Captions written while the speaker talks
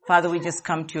Father, we just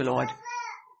come to you, Lord.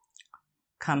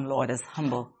 Come, Lord, as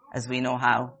humble as we know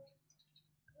how.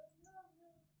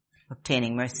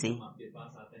 Obtaining mercy.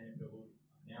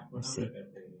 Mercy.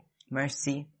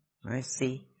 Mercy.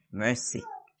 Mercy. Mercy.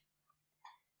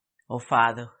 Oh,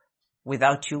 Father,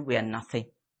 without you, we are nothing.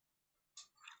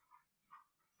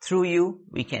 Through you,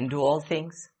 we can do all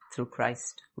things through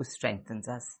Christ who strengthens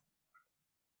us.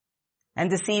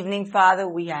 And this evening, Father,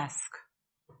 we ask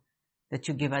that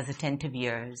you give us attentive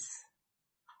ears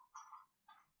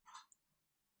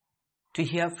to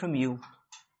hear from you,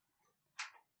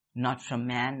 not from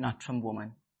man, not from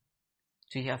woman,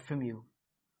 to hear from you.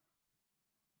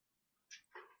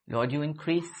 Lord, you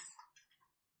increase,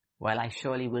 while I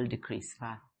surely will decrease,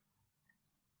 Father.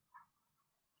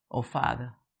 Oh,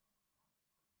 Father,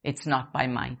 it's not by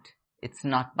might, it's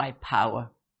not by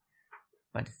power,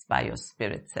 but it's by your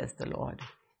Spirit, says the Lord.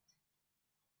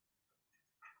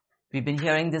 We've been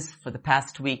hearing this for the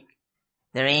past week.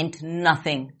 There ain't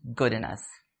nothing good in us.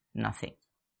 Nothing.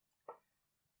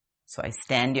 So I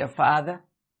stand here, Father,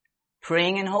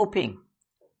 praying and hoping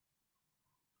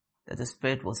that the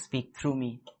Spirit will speak through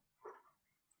me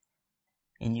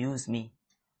and use me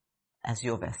as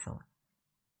your vessel.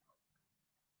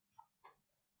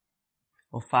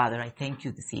 Oh, Father, I thank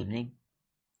you this evening.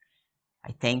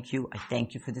 I thank you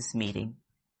for this meeting.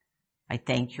 I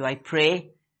thank you. I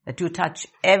pray that you touch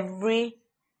every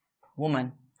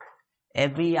woman,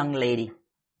 every young lady,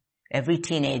 every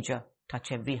teenager,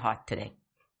 touch every heart today.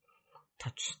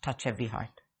 Touch every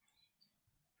heart.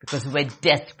 Because we're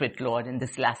desperate, Lord, in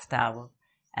this last hour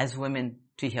as women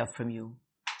to hear from you.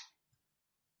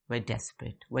 We're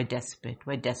desperate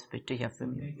to hear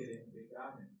from you.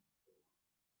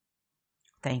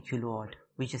 Thank you, Lord.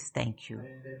 We just thank you.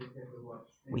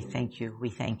 We thank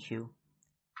you.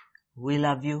 We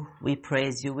love you. We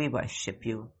praise you. We worship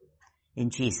you. In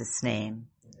Jesus' name.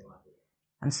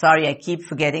 I'm sorry, I keep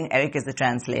forgetting Eric is the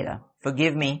translator.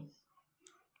 Forgive me.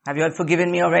 Have you all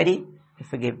forgiven me already?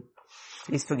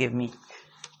 Please forgive me.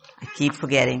 I keep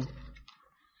forgetting.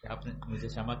 And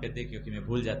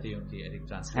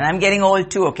I'm getting old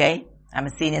too, okay? I'm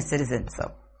a senior citizen,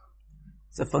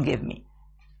 so forgive me.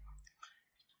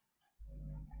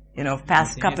 You know,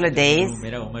 past couple of days,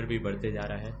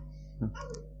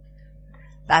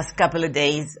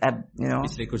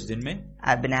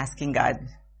 I've been asking God,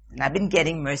 and I've been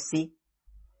getting mercy,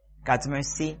 God's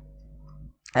mercy.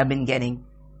 I've been getting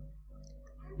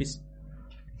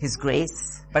His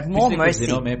grace, but more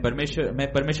mercy. मैं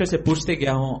परमेश्वर से पूछते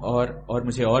गया हूँ और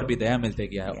मुझे और भी दया मिलते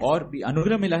गया है, और भी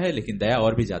अनुग्रह मिला है, लेकिन दया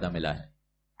और भी ज्यादा मिला है.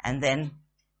 And then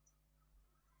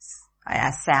I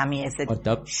asked Sammy, I said,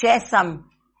 share some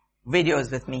videos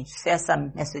with me, share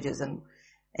some messages,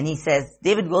 and he says,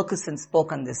 David Wilkerson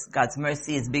spoke on this. God's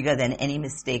mercy is bigger than any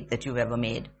mistake that you've ever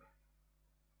made.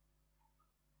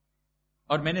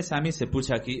 और मैंने Sami से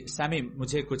पूछा कि Sami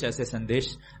मुझे कुछ ऐसे संदेश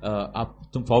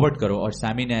तुम फॉरवर्ड करो, और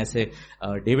सैमी ने ऐसे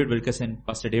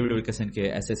पास्टर डेविड विल्करसन के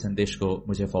ऐसे संदेश को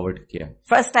मुझे फॉरवर्ड किया.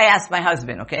 First I asked my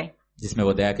husband, okay? जिसमें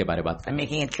वो दया के बारे बात I'm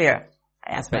making it clear.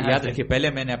 I asked my husband. याद रखिए,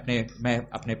 पहले मैं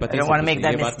अपने पति I don't want to make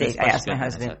that mistake. I asked my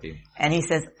husband. And he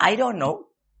says, I don't know.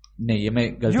 नहीं, ये मैं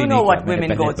गलती You know what women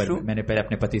go through. मैंने पहले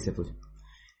अपने पति से पूछा.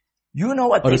 You know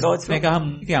what they go through. उसने कहा,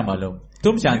 हम क्या मालूम,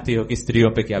 तुम जानती हो कि स्त्रियों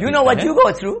पे क्या बीतता है. You know what you go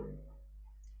through.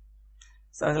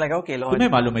 So I was like, okay, Lord. तुम्हें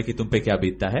मालूम है कि तुम पे क्या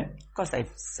बीतता है. Of course, I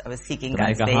was seeking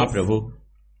God's face. हाँ प्रभु.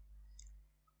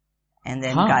 And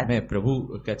then हाँ, God. मैं प्रभु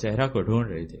का चेहरा को ढूंढ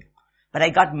रही थी. But I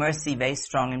got mercy very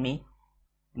strong in me,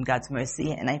 in God's mercy,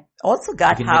 and I also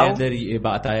got लेकिन how. मेरे अंदर ये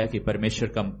बात आया कि परमेश्वर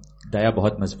का दया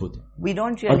बहुत मजबूत है. We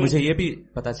don't really. और मुझे ये भी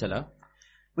पता चला.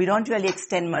 We don't really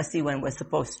extend mercy when we're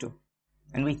supposed to,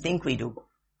 and we think we do.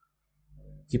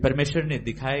 कि परमेश्वर ने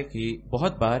दिखाया कि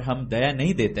बहुत बार हम दया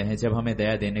नहीं देते हैं जब हमें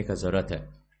दया देने का जरूरत है.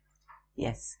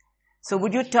 Yes. So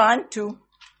would you turn to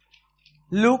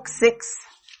Luke 6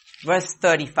 verse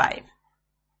 35.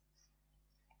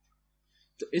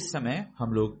 तो इस समय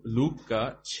हम लोग लूक का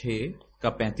 6 का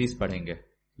 35 पढ़ेंगे.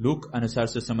 लूक अनुसार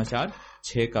सुसमाचार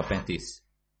 6 का 35.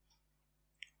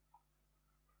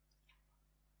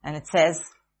 And it says,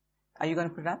 are you going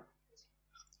to put it up?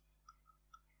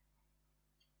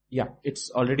 Yeah, it's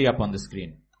already up on the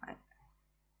screen.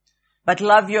 But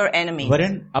love your enemies.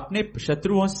 वरन अपने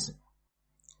शत्रुओं से.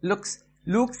 Luke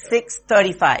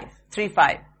 6:35,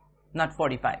 35, not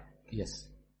 45. Yes.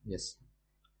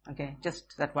 Okay,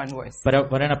 just that one verse.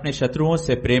 वरन अपने शत्रुओं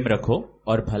से प्रेम रखो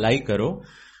और भलाई करो,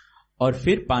 और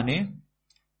फिर पाने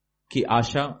की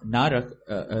आशा ना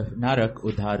रख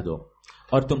उधार दो,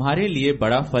 और तुम्हारे लिए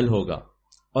बड़ा फल होगा,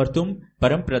 और तुम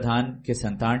परम प्रधान के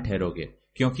संतान ठहरोगे,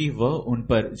 क्योंकि वह उन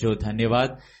पर जो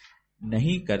धन्यवाद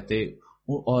नहीं करते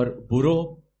और बुरों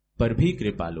पर भी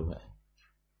कृपालु है।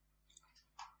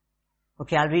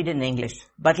 Okay, I'll read it in English.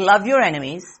 But love your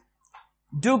enemies,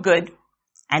 do good,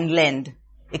 and lend,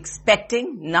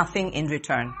 expecting nothing in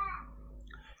return.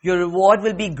 Your reward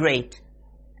will be great,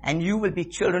 and you will be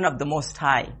children of the Most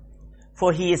High.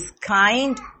 For He is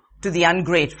kind to the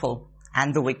ungrateful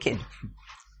and the wicked.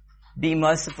 Be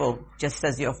merciful, just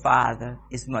as your Father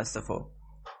is merciful.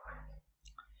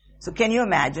 So can you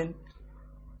imagine?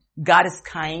 God is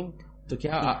kind. तो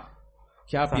क्या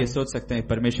आप ये सोच सकते हैं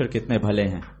परमेश्वर कितने भले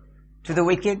हैं? To the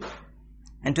wicked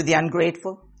and to the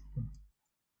ungrateful.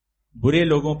 बुरे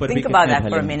लोगों पर भी Think कितने about that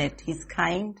भले for a हैं? minute. He's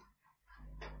kind.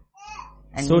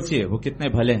 And सोचिए वो कितने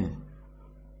भले हैं।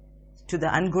 to the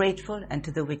ungrateful and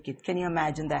to the wicked. Can you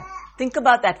imagine that? Think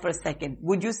about that for a second.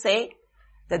 Would you say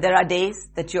that there are days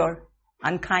that you're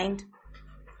unkind?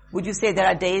 Would you say there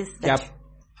are days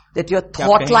that your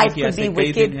thought life could be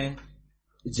wicked?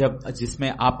 जब जिसमें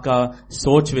आपका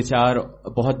सोच विचार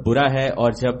बहुत बुरा है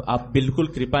और जब आप बिल्कुल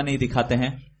कृपा नहीं दिखाते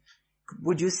हैं?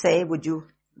 Would you say, would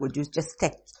you just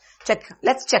check,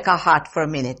 let's check our heart for a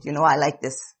minute. You know, I like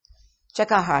this.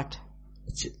 Check our heart.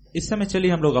 इस समय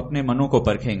चलिए हम लोग अपने मनों को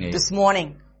परखेंगे। This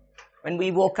morning, when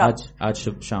we woke up, आज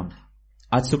शुभ शाम,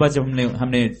 आज सुबह जब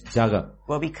हमने जागा,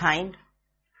 were we kind?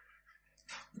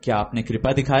 क्या आपने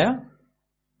कृपा दिखाया?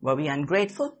 Were we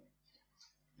ungrateful?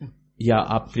 या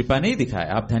आप कृपा नहीं दिखाए,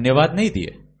 आप धन्यवाद नहीं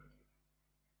दिए?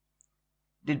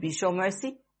 Did we show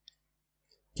mercy?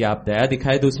 क्या आप दया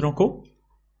दिखाए दूसरों को?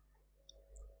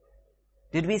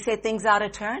 Did we say things out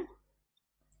of turn?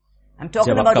 I'm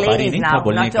talking about ladies now.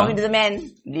 I'm not talking to the men,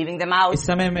 leaving them out. इस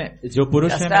समय में जो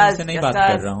पुरुष हैं मैं उनसे नहीं बात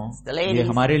कर रहा हूँ। ये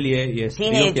हमारे लिए, ये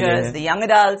स्त्रियों के लिए है। The young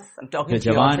adults, I'm talking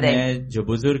to you all today. जो जवान हैं, जो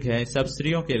बुजुर्ग हैं, सब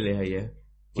स्त्रियों के लिए है ये।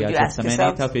 क्या जब समय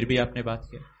नहीं था फिर भी आपने बात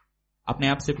किया? अपने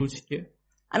आप से पूछिए।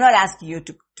 I'm not asking you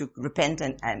to repent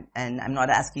and I'm not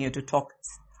asking you to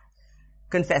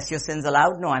confess your sins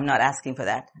aloud. No, I'm not asking for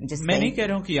that. I'm just saying. मैं नहीं कह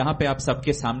रहा हूँ कि यहाँ पे आप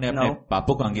सबके सामने अपने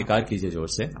पापों का अंगीकार कीजिए जोर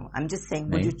से। No, I'm just saying,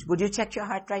 would you check your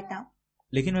heart right now?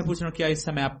 लेकिन मैं पूछ रहा हूँ क्या इस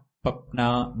समय आप अपना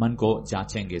मन को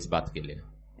जांचेंगे इस बात के लिए?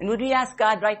 And would we ask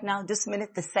God right now, this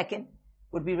minute, this second,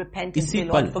 would we repent and say,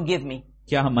 Lord, forgive me?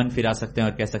 क्या हम मन फिरा सकते हैं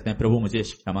और कह सकते हैं प्रभु मुझे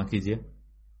क्षमा कीजिए?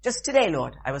 Just today,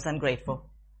 Lord, I was ungrateful.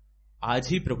 आज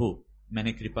ही प्रभु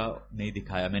मैंने कृपा नहीं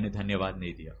दिखाया, मैंने धन्यवाद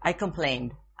नहीं दिया। I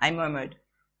complained, I murmured.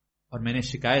 और मैंने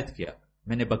शिकायत किया,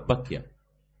 मैंने बकबक किया।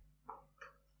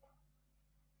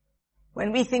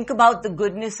 When we think about the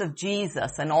goodness of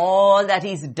Jesus and all that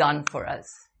He's done for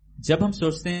us, जब हम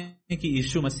सोचते हैं कि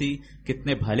यीशु मसीह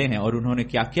कितने भले हैं और उन्होंने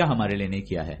क्या-क्या हमारे लिए नहीं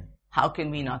किया है, how can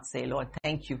we not say, Lord,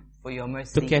 thank you for your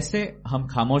mercy? तो कैसे हम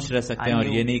खामोश रह सकते हैं और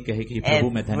ये नहीं कहे कि प्रभु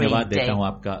मैं धन्यवाद देता हूँ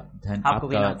आपका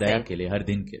दया के लिए हर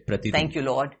दिन के प्रतिदिन। Thank you,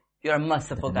 Lord. You're a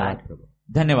merciful God.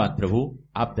 धन्यवाद प्रभु,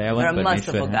 आप दयावंत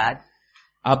परमेश्वर हैं।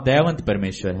 आप दयावंत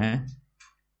परमेश्वर हैं।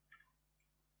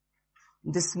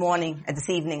 This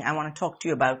evening, I want to talk to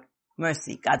you about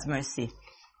mercy, God's mercy.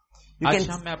 आज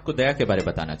शाम मैं आपको दया के बारे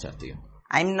में बताना चाहती हूँ।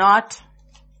 I'm not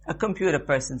a computer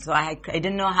person, so I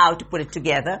didn't know how to put it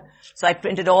together. So I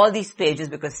printed all these pages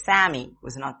because Sammy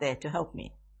was not there to help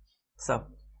me. So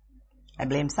I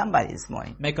blame somebody this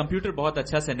morning. मैं computer बहुत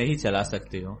अच्छा से नहीं चला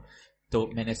सकती हूँ, तो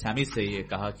मैंने सैमी से ये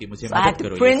कहा कि मुझे मदद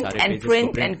करो। I had to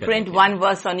print one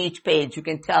verse on each page. You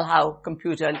can tell how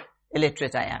computer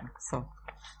illiterate I am. So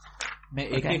मैं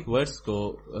एक वर्स को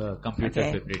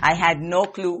कंप्यूटर पे print. I had no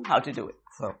clue how to do it.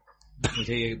 So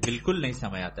मुझे ये बिल्कुल नहीं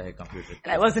समझ आता है computer.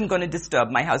 I wasn't going to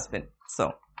disturb my husband. So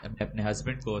मैं अपने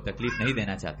हस्बैंड को तकलीफ नहीं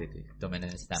देना चाहती थी, तो मैंने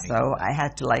Sammy. So I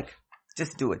had to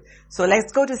just do it. So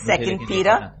let's go to 2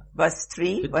 Peter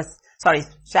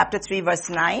chapter 3 verse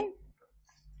 9.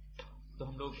 तो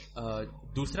हम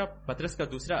लोग दूसरा पत्रस का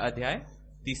दूसरा अध्याय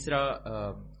तीसरा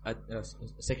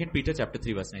 2 पीटर चैप्टर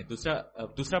 3 वर्स 9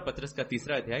 दूसरा पत्रस का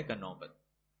तीसरा अध्याय का 9 पद।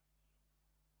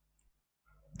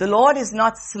 The Lord is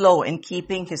not slow in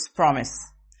keeping His promise,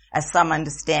 as some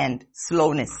understand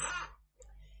slowness.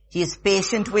 He is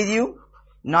patient with you,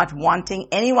 not wanting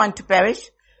anyone to perish,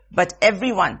 but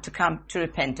everyone to come to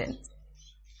repentance.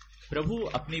 प्रभु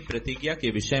अपनी प्रतिज्ञा के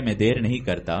विषय में देर नहीं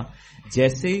करता,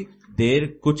 जैसे देर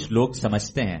कुछ लोग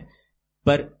समझते हैं,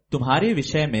 पर तुम्हारे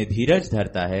विषय में धीरज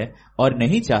धरता है और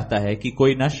नहीं चाहता है कि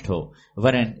कोई नष्ट हो,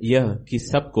 वरन यह कि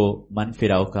सबको मन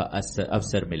फिराव का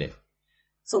अवसर मिले।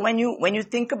 So when you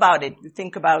think about it, you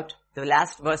think about the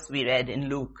last verse we read in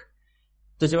Luke.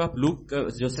 तो जब आप लूक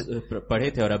जो पढ़े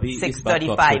थे और अभी इस बात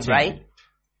को आप सोचें, right?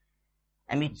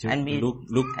 And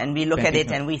we look at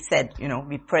it and we said,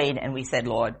 we prayed and we said,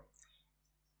 Lord,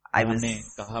 हमने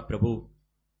कहा प्रभु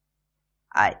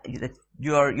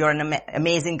you're an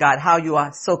amazing God. How you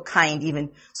are so kind, even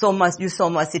so much, you show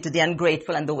mercy to the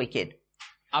ungrateful and the wicked.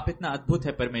 आप इतना अद्भुत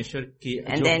है परमेश्वर कि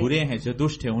जो बुरे हैं, जो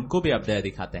दुष्ट हैं, उनको भी आप दया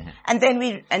दिखाते हैं.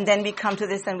 And then we come to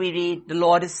this and we read, the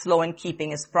Lord is slow in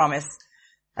keeping His promise.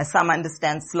 As some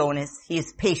understand slowness, He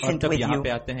is patient with यहाँ you. पे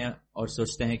आते हैं और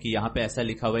सोचते हैं कि यहाँ पे ऐसा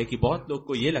लिखा हुआ है कि बहुत लोग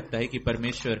को ये लगता है कि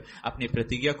परमेश्वर अपनी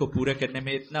प्रतिज्ञा को पूरा करने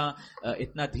में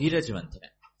इतना धीरजवंत है.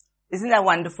 Isn't that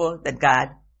wonderful that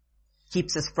God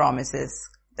keeps His promises?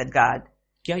 That God.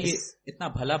 क्या ये इतना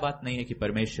भला बात नहीं है कि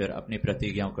परमेश्वर अपनी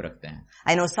प्रतिज्ञाओं को रखते हैं?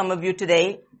 I know some of you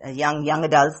today, young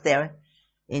adults there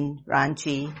in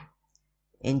Ranchi,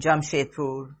 in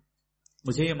Jamshedpur.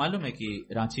 मुझे ये मालूम है कि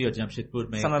रांची और जमशेदपुर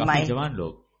में काफी जवान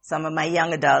लोग. Some of my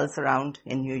young adults around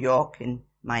in New York, in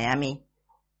Miami.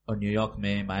 और न्यूयॉर्क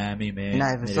में, मायामी में, in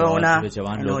Arizona.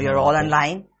 I know you're all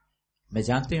online. मैं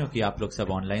जानती हूँ कि आप लोग सब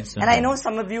ऑनलाइन सुन And रहे I हैं. know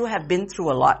some of you have been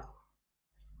through a lot.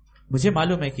 मुझे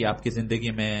मालूम है कि आपकी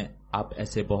जिंदगी में आप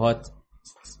ऐसे बहुत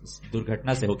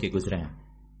दुर्घटना से होके गुजरे हैं.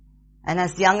 And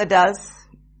as young adults,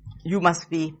 you must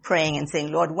be praying and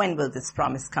saying, Lord, when will this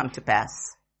promise come to pass?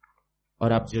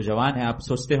 और आप जो जवान हैं, आप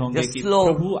सोचते होंगे कि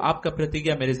प्रभु आपका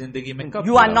प्रतिज्ञा मेरी जिंदगी में कब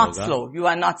You are पूरा not होगा? slow. You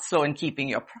are not slow in keeping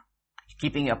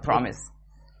your promise.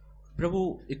 प्रभु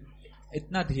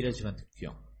इतना धीरजवंत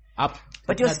क्यों? आप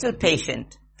But you're still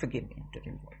patient. Forgive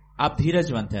me. आप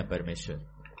धीरजवंत हैं परमेश्वर.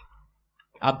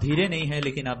 आप धीरे नहीं हैं,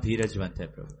 लेकिन आप धीरजवंत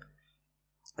हैं प्रभु.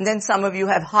 And then some of you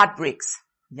have heartbreaks,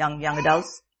 young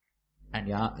adults. And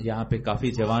यहाँ पे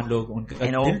काफी जवान लोग, उनका I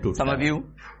know दिल टूटा some of है. you,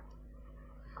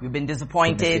 you've been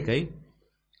disappointed.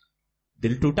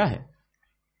 दिल टूटा है.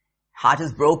 Heart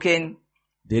is broken.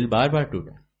 दिल बार बार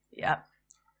टूटा. Yeah.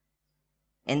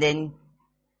 And then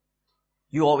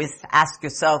you always ask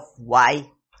yourself, why?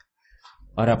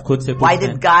 और आप खुद से Why पूछते did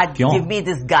हैं, God क्यों? give me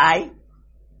this guy?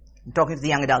 I'm talking to the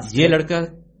young adults. ये लड़का,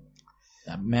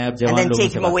 मैं अब जवान लोगों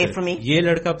take से him बात away कर from me. ये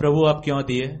लड़का प्रभु आप क्यों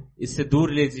दिए? इससे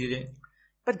दूर ले लीजिए.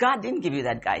 But God didn't give you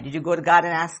that guy. Did you go to God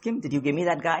and ask Him, did you give me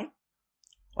that guy?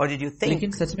 Or did you think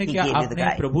लेकिन सच में He क्या gave you the आपने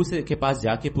guy? प्रभु से के पास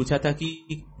जाके पूछा था कि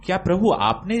क्या प्रभु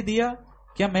आपने दिया,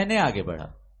 क्या मैंने आगे बढ़ा?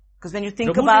 Because when you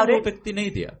think Prabhu about ने वो it, व्यक्ति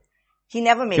नहीं दिया. He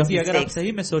never makes क्योंकि अगर आप mistakes.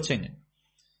 सही में सोचेंगे,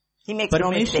 He makes no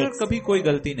परमेश्वर mistakes. कभी कोई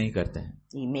गलती नहीं करता है.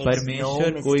 He makes no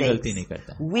परमेश्वर कोई गलती नहीं mistakes.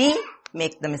 करता. We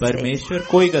make the mistakes. परमेश्वर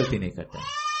कोई गलती नहीं करता है.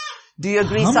 Do you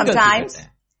agree हम गलती sometimes करते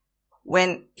हैं.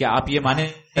 when, क्या आप ये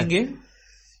मानेंगे?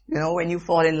 when you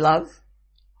fall in love,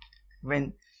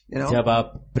 when, जब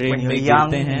आप when प्रेम you're में young,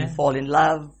 गिरते हैं, you fall in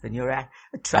love, when you're आप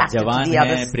attracted to जवान the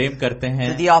हैं, other, प्रेम करते to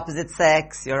हैं, the opposite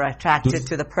sex, you're attracted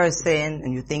to the person,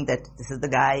 and you think that this is the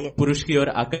guy. पुरुष की ओर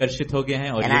आकर्षित हो गए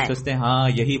हैं और And ये I- सोचते हैं हाँ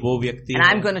यही वो व्यक्ति And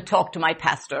I'm है. going to talk to my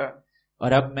pastor,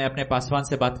 और अब मैं अपने पासवान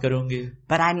से बात करूंगी.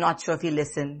 but I'm not sure if he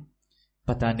listen.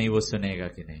 पता नहीं वो सुनेगा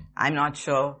कि नहीं. I'm not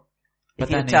sure. If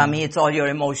पता you tell नहीं. me it's all your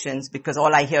emotions, because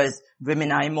all I hear is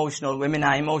women are emotional, women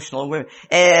are emotional.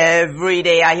 Every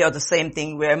day I hear the same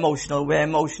thing, we're emotional, we're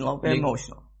emotional, we're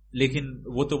emotional. लेकिन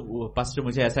वो तो pastor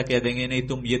मुझे ऐसा कह देंगे, नहीं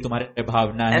तुम ये तुम्हारे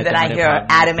भावना है, And then I तुम्हारे hear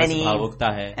भावना Adam and बस Eve,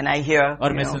 भावुकता है. and I hear,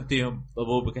 और मैं सुनती हूँ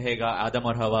वो कहेगा आदम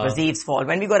और हवा. was Eve's fault.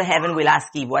 When we go to heaven, we'll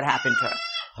ask Eve what happened to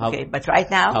her. Okay, but right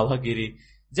now, हवा गिरी.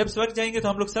 जब स्वर्ग जाएंगे तो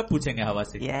हम लोग सब पूछेंगे हवा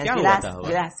से yes, क्या we'll हुआ ask, था.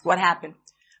 we'll हवा ask what happened.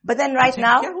 But then right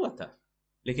now, क्या हुआ था.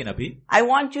 लेकिन अभी I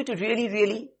want you to really,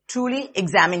 really, truly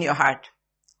examine your heart.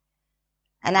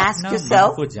 And ask अपना yourself,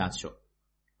 मन को जांचो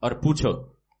और पूछो,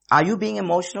 are you being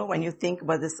emotional when you think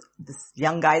about this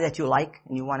young guy that you like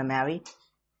and you want to marry?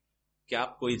 क्या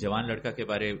आप कोई जवान लड़का के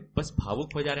बारे बस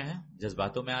भावुक हो जा रहे हैं,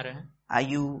 जज्बातों में आ रहे हैं?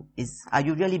 Are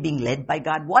you really being led by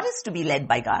God? What is to be led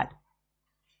by God?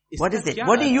 What is it?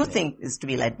 What do you think is to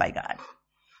be led by God?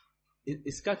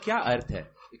 इसका क्या अर्थ है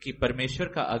कि परमेश्वर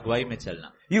का अगुवाई में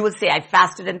चलना? You will say, I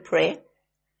fasted and prayed.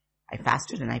 I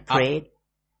fasted and I prayed.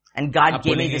 And God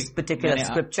gave me this particular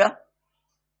scripture.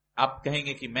 आप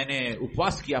कहेंगे कि मैंने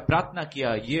उपवास किया, प्रार्थना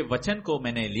किया, ये वचन को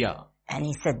मैंने लिया. And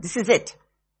he said, this is it.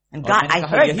 And God, I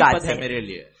heard God say मेरे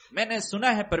लिए. मैंने सुना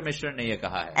है परमेश्वर ने ये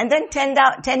कहा है. And then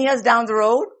 10 years down the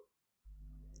road,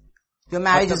 your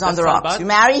marriage is on the rocks. You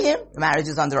marry him, your marriage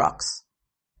is on the rocks.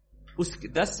 उस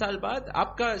 10 साल बाद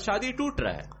आपका शादी टूट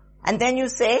रहा है. And then you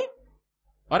say,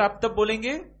 और आप तब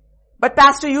बोलेंगे, but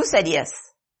pastor, you said yes.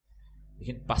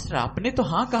 लेकिन पास्टर आपने तो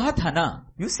हाँ कहा था ना.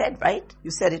 You said, right?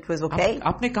 You said it was okay.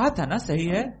 आपने कहा था ना, सही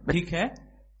है, ठीक है.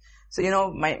 So,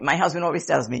 my husband always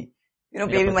tells me,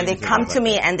 baby, when they come to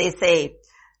me and they say,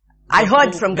 I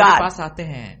heard from God. पास आते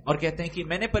हैं और कहते हैं कि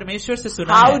मैंने परमेश्वर से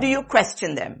सुना है. How do you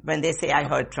question them when they say, I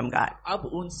heard from God? अब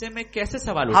उनसे मैं कैसे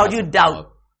सवाल उठा How do you सकता हूं?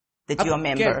 doubt that your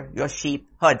member, your sheep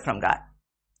heard from God?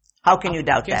 How can you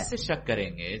doubt that? कैसे शक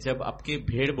करेंगे जब आपके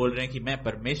भेड़ बोल रहे हैं कि मैं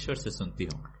परमेश्वर से सुनती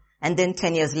हूँ? And then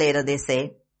 10 years later they say,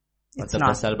 और it's तब 10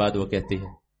 not. साल बाद वो कहती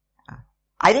है,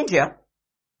 I didn't hear.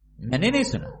 मैंने नहीं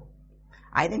सुना,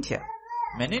 I didn't hear.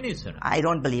 मैंने नहीं सुना. I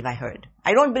don't believe I heard.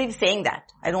 I don't believe saying that.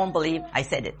 I don't believe I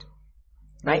said it.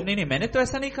 Right? नहीं, मैंने तो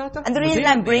ऐसा नहीं कहा था. And the मुझे reason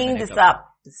याद I'm नहीं bringing मैंने this कहा. up,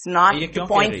 it's not ये to क्यों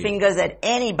कह point रही है? fingers at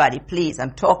anybody, please.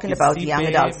 I'm talking about किसी young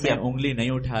पे adults मैं here. उंगली नहीं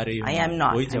उठा रही हूँ. I am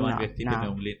not. कोई I'm जवान not. व्यक्ति पे No. मैं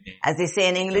उंगली नहीं. As they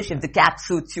say in English, if the cap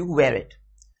suits you, wear it.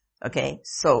 Okay?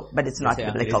 So, but it's not जैसे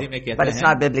biblical. अंग्रेजी में कहते But it's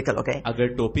हैं, not biblical, okay? अगर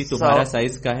टोपी तुम्हारा So-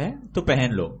 साइज का है तो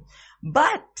पहन लो.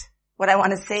 But, what I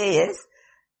want to say is,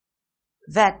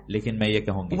 that लेकिन मैं ये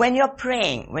कहूंगी, when you're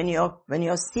praying, when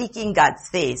you're seeking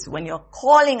God's face, when you're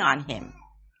calling on Him,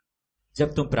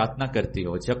 जब तुम प्रार्थना करती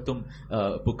हो, जब तुम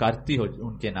पुकारती हो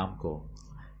उनके नाम को,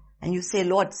 and you say,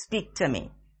 Lord, speak to me.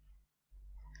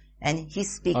 And He और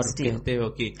speaks to you. कहते हो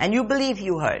कि And you believe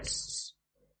you heard.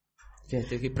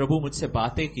 कहते कि प्रभु मुझसे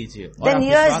बातें कीजिए, और Then आप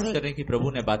years- विश्वास करें कि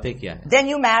प्रभु ने बातें किया है. Then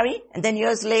you marry, and then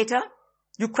years later,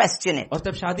 you question it. और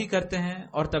तब शादी करते हैं,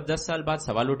 और तब 10 साल बाद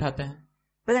सवाल उठाते हैं.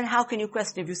 But then how can you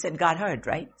question if you said God heard,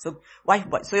 right? So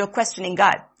why, so you're questioning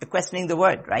God. You're questioning the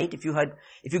word, right? If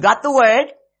you got the word,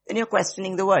 then you're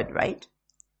questioning the word, right?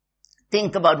 Think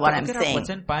about what I'm अगर आप saying.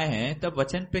 वचन पाए हैं, तब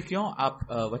वचन पे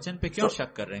क्यों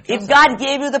शक कर रहे हैं? If God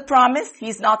gave you the promise,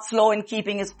 He's not slow in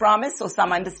keeping His promise, so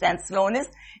some understand slowness.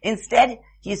 Instead,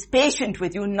 He is patient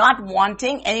with you, not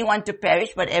wanting anyone to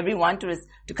perish, but everyone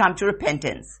to come to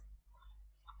repentance.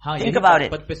 हाँ, Think यही about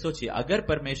it. पद पे सोचिए, अगर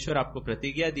परमेश्वर आपको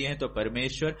प्रतिज्ञा दी है तो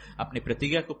परमेश्वर अपनी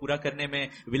प्रतिज्ञा को पूरा करने में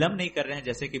विलंब नहीं कर रहे हैं,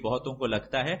 जैसे कि बहुतों को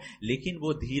लगता है, लेकिन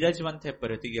वो धीरजवंत है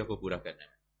प्रतिज्ञा को पूरा करने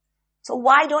में. So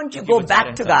why don't you go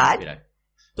back to God?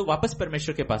 तो वापस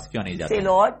परमेश्वर के पास क्यों नहीं जाते? Say,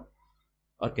 Lord,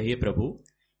 और कहिए, प्रभु,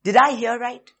 did I hear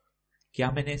right?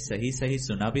 क्या मैंने सही सही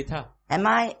सुना भी था?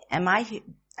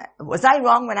 Was I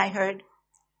wrong when I heard?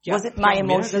 Was it my मेरा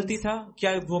emotions? गलती था?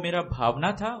 क्या वो मेरा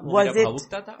भावना था? वो Was मेरा it?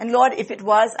 भावुकता था? And Lord, if it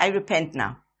was, I repent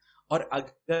now. और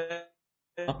अगर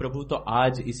प्रभु, तो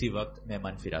आज इसी वक्त मैं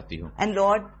मन फिराती हूँ. And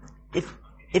Lord,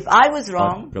 if I was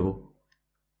wrong, और प्रभु,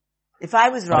 if I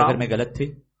was और अगर wrong, मैं गलत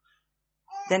थी,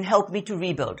 then help me to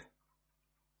rebuild.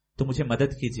 तो मुझे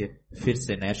मदद कीजिए फिर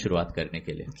से नया शुरुआत करने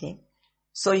के लिए. Okay.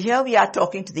 So here we are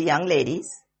talking to the young ladies,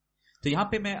 तो यहाँ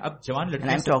पे मैं अब जवान and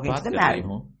लड़कियों I'm से talking बात to the कर रही married,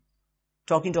 हूँ,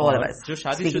 talking to all of और us, जो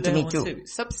speaking शादीशुदा to है me too. उनसे भी,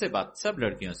 सबसे बात, सब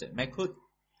लड़कियों से, मैं खुद,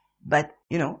 But,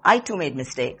 I too made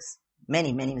mistakes.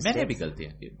 Many मैंने भी mistakes.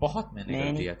 गलतियां की, बहुत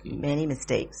मैंने गलतियां की, Many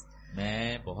mistakes.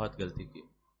 मैं बहुत गलती की.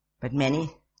 But many,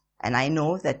 and I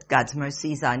know that God's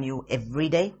mercies are new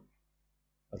every day.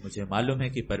 और मुझे मालूम है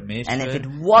कि परमेश्वर, And if it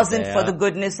wasn't Daya for the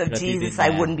goodness of प्रतिदिन Jesus, I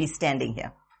नया. wouldn't be standing here.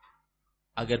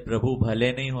 अगर प्रभु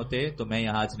भले नहीं होते तो मैं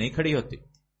यहाँ आज नहीं खड़ी होती.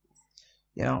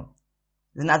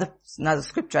 There's another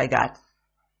scripture I got.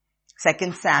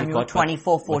 2 Samuel एक और वचन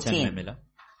 24:14. में मिला,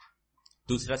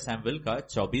 दूसरा सैमुएल का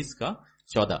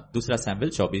 24:14, दूसरा Samuel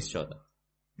 24:14.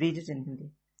 Read it in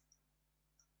Hindi.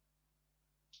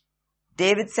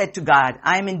 David said to God,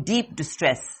 I am in deep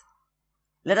distress.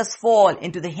 Let us fall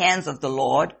into the hands of the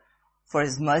Lord, for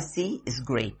His mercy is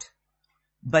great.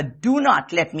 But do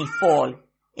not let me fall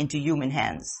into human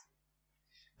hands.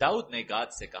 दाऊद ने गाद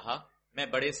से कहा,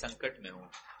 मैं बड़े संकट में हूँ,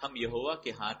 हम यहोवा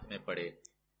के हाथ में पड़े.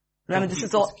 Remember, this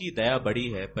is all, उसकी दया बड़ी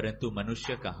है, परंतु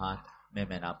मनुष्य का हाथ में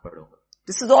मैं ना पड़ूंगा.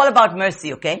 this is all about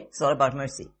mercy, okay? It's all about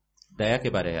mercy. दया के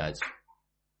बारे है आज.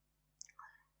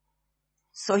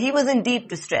 So he was in deep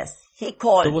distress. He तो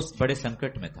called. वो बड़े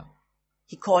संकट में था,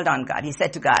 He called on God. He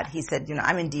said to God, he said,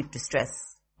 I'm in deep distress.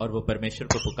 और वो परमेश्वर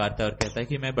को पुकारता है और कहता है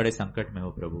कि मैं बड़े संकट में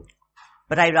हूँ प्रभु,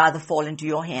 But I'd rather fall into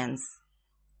your hands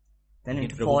than लेकिन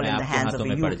to प्रभु fall मैं in the आपके hands of हाथों a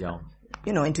में पड़ human. जाऊं.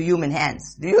 Into human hands.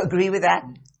 Do you agree with that?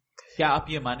 क्या आप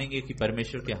ये मानेंगे कि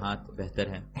परमेश्वर के हाथ बेहतर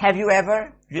हैं? Have you ever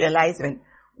realized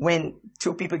when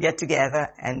two people get together,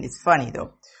 and it's funny though,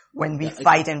 when we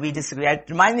fight and we disagree,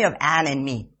 it reminds me of Anne and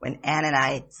me, when Anne and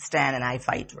I, Stan and I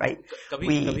fight, right? कभी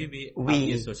भी आप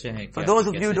ये सोचे हैं For क्या those कि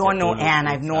of you who कैसे don't जब know दो लोग Anne,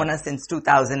 एक I've known her साथ- since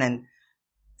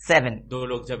 2007. दो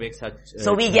लोग जब एक साथ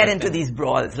So we get into हैं, these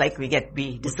brawls, like we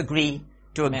disagree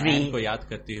to मैं agree. Anne को याद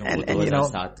करती हूँ, वो And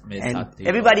 2007 में and साथ थी.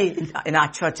 everybody in our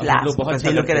church और हम laughs लोग बहुत because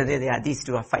they look at झगड़ते it, these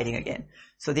two are fighting again.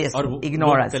 So they just और वो ignore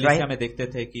लोग us, कलीसिया right? में देखते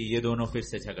थे कि ये दोनों फिर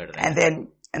से झगड़ रहे हैं.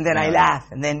 And then I Yeah. laugh,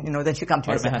 and then then she comes to me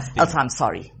और and मैं says, हंसती हूँ. Elsa, I'm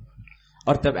sorry.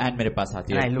 और तब एन मेरे पास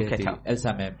आती है And I और look कहती, at her.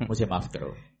 एल्सा मैं मुझे माफ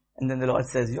करो. And then the Lord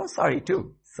says, you're sorry too.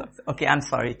 So, okay, I'm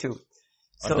sorry too.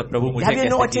 So, और तब प्रभु मुझे have you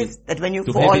कहते कि noticed that when you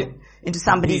तुम्हें fall भी- into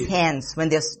somebody's भी- hands, when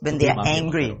they're तुम्हें माफी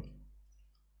angry, मांगो.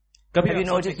 कभी have you आप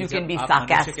सोचें noticed कि you can जब be आप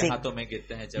मनुष्य के sarcastic, हाथों में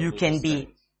गिरते हैं, जब you वो can गुस्सा be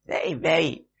very,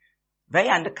 very, very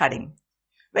undercutting,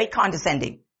 very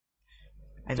condescending.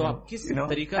 I तो don't आप किस you know.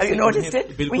 तरीका Have से you noticed उन्हें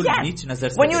it? बिल्कुल We can. नीच नजर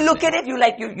से When you look देखते at it, you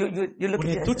like you look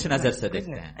उन्हें at it. तुच्छ नजर से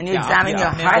देखते हैं And you क्या आप examine ये your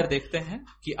अपने अंदर heart. देखते हैं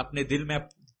कि अपने दिल में आप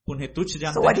उन्हें तुच्छ So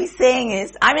जानते what हैं he's saying is,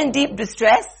 I'm in deep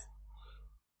distress,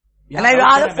 and यहाँ I पर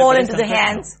rather मैं fall बड़े into the संकट में हूँ,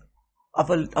 hands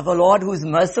of a Lord who's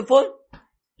merciful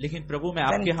लेकिन प्रभु मैं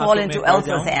than आपके fall हाथों में into पड़ Elsa's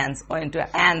जाऊं hands or into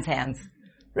Anne's hands.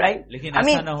 Right? लेकिन I ऐसा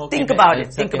mean, ना हो कि think मैं about it.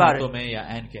 एल्सा Think के about हाथों it. में या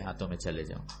एन के हाथों में चले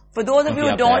जाऊं For those of you क्योंकि who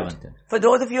आप don't, दयावंत हैं for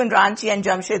those of you in Ranchi and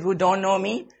Jamshed who don't know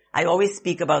me, I always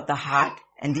speak about the heart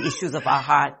and the issues of our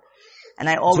heart. And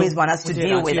I always want us to मुझे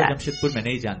deal Ranchi with और that. Jamshedpur में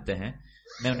नहीं जानते हैं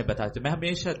मैं उन्हें बताती हूँ मैं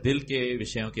हमेशा दिल के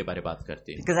विषयों के बारे में बात करती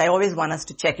हूँ Because I always want us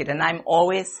to check it. And I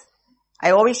always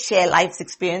share life's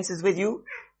experiences with you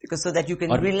because so that you can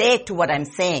relate to what I'm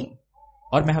saying.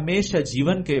 और मैं हमेशा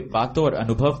जीवन के बातों और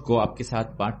अनुभव को आपके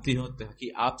साथ बांटती हूँ ताकि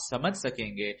आप समझ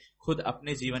सकेंगे खुद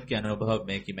अपने जीवन के अनुभव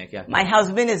में कि मैं क्या My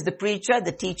husband is the preacher,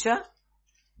 the teacher.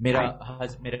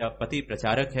 मेरा पति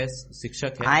प्रचारक है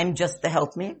शिक्षक है I'm just the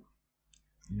helpmate.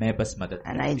 मैं बस मदद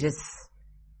And I just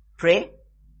pray.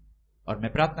 और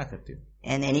मैं प्रार्थना करती हूँ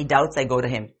And any doubts, I go to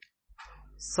him.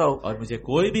 So, और मुझे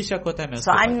कोई भी शक होता है मैं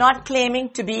so I'm not claiming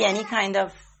to be any kind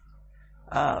of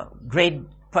great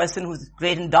person who's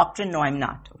great in doctrine. No, I'm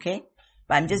not. Okay?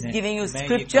 But I'm just giving you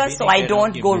scripture so I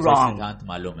don't go wrong.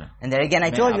 And there again, I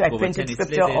told you, I printed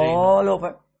scripture all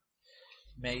over.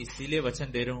 मैं इसीलिए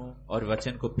वचन दे रहा हूँ और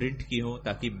वचन को print की हूँ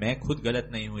ताकि मैं खुद गलत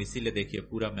नहीं हूँ इसीलिए देखिए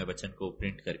पूरा मैं वचन को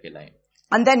प्रिंट करके लाए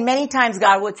And then many times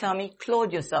God would tell me,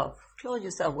 clothe yourself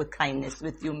with kindness,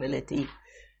 with humility,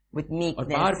 with meekness. और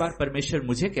बार बार परमेश्वर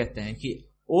मुझे कहते हैं कि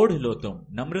ओढ़ लो तुम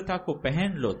नम्रता को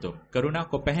पहन लो तुम करुणा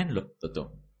को पहन लो तुम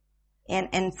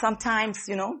And sometimes,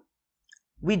 you know,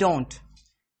 we don't.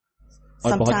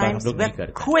 और बहुत बार हम Sometimes लोग नहीं we're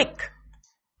करते quick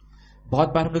बहुत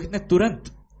बार हम लोग इतने तुरंत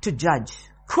to judge,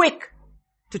 quick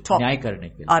to talk न्याय करने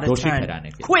के out लिए of दोषी turn, ठहराने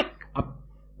के लिए quick अब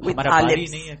with हमारा our बारी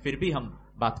lips. नहीं है फिर भी हम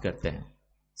बात करते हैं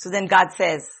So then God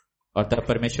says और तब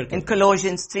परमेश्वर in कहते हैं,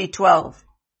 Colossians 3:12,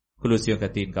 कुलूसियों का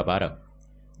 3:12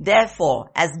 therefore,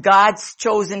 as God's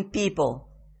chosen people,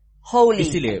 holy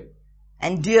इसीलिए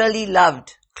and dearly loved,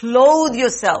 clothe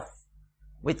yourself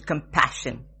with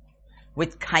compassion,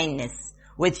 with kindness,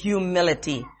 with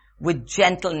humility, with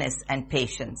gentleness and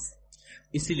patience.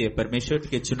 इसीलिए परमेश्वर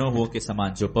के चुनो हुओं के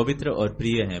समान जो पवित्र और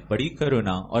प्रिय हैं बड़ी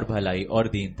करुणा और भलाई और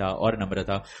दीनता और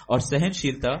नम्रता और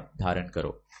सहनशीलता धारण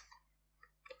करो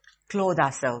Clothe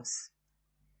ourselves.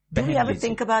 Do we ever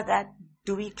think about that?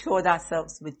 Do we clothe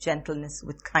ourselves with gentleness,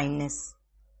 with kindness?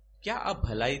 क्या आप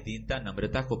भलाई दीनता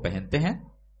नम्रता को पहनते हैं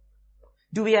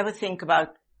Do we ever think about,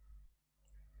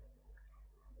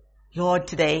 Lord,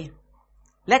 today,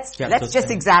 let's just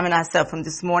examine ourselves from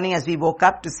this morning as we woke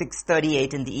up to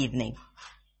 6:38 in the evening.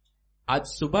 आज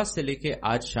सुबह से लेके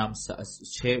आज शाम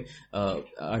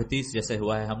 6:38 जैसे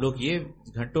हुआ है हम लोग ये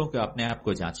घंटों के अपने आप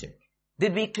को जांचें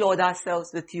Did we clothe ourselves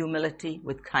with humility,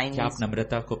 with क्या आप kindness,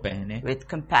 नम्रता को पहने with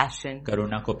compassion?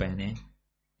 करुणा को पहने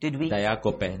Did we? दया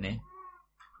को पहने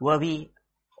Were we?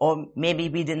 Or maybe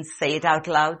we didn't say it out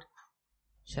loud,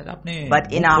 शायद आपने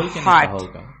but in मुंह our खोल के नहीं कहा heart,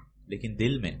 होगा लेकिन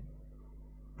दिल में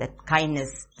that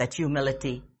kindness, that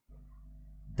humility,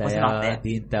 was Daya not there.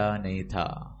 दीनता नहीं था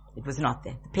It was not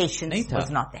there. The patience नहीं था। was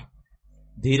not there.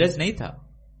 धीरज नहीं था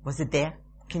Was it there?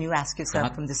 Can you ask yourself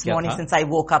कहाँ- from this क्या morning था? since I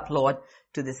woke up, Lord,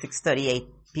 to the 6:38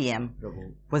 p.m.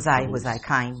 Was I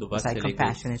kind? सुबह Was I से लेके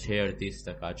compassionate? 6:38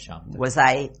 तक आज शाम तक Was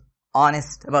I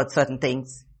honest about certain things?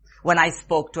 When I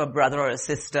spoke to a brother or a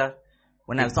sister,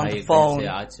 when I was on भाई the बहन phone, से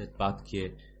आज बात किए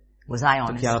was I तो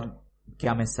honest?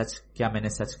 क्या मैंने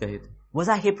सच कहे थे Was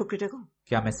I hypocritical?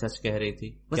 क्या मैं सच कह रही थी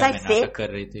Was क्या I मैं fake? नाटक कर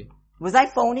रही थी Was I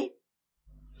phony?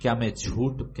 क्या मैं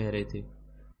झूठ कह रही थी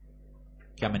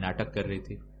क्या मैं नाटक कर रही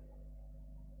थी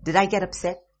Did I get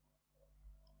upset?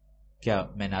 क्या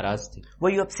मैं नाराज थी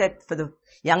Were you upset for the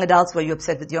young adults? Were you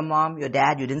upset with your mom, your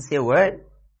dad? You didn't say a word.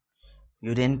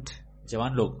 You didn't.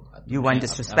 जवान लोग You weren't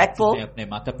disrespectful. तुमने अपने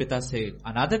माता पिता से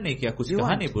अनादर नहीं किया कुछ You कहा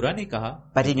weren't. नहीं बुरा नहीं कहा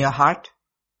But in your heart,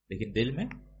 लेकिन दिल में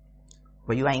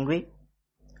were you angry?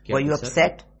 क्या Were you गुस्सा था?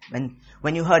 upset?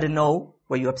 When you heard a no,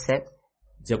 were you upset?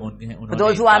 जब उन्होंने For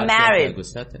those who are इनकार किया, married, क्या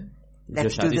गुस्सा थे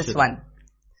Let's जो do this शादीशुदा one.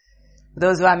 For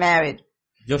those who are married,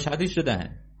 जो शादीशुदा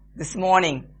हैं this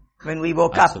morning, when we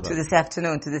woke आज up सुबह। to this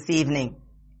afternoon, to this evening,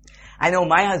 I know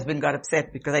my husband got upset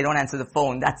because I don't answer the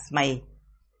phone. That's my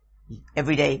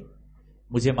everyday.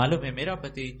 मुझे मालूम है मेरा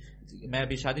पति मैं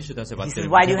अभी शादीशुदा से बात He कर says,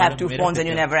 रही why हूँ, do you मुझे have मालूम two है, मेरा phones and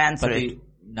you पति- never answer पति it?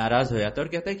 नाराज हो जाता है और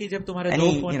कहता है कि जब तुम्हारे And दो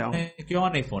he, फोन you know, हैं, क्यों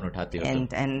नहीं फोन उठाती हो तुम?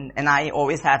 And I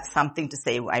always have something to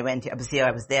say. I was here,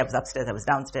 I was there, I was upstairs, I was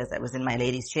downstairs, I was in my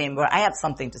lady's chamber. I have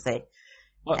something to say.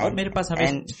 और मेरे पास and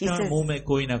he हमेशा says, मुंह में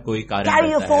कोई ना कोई कारण carry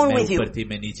your रहता है phone मैं with you. ऊपर थी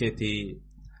मैं नीचे थी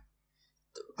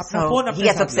तो अपना फोन he अपने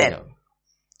gets साथ ले upset. जाओ।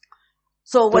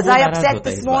 So तो was वो I नाराज upset होता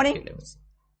है this इस बात morning? के लिए मुझसे।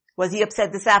 Was he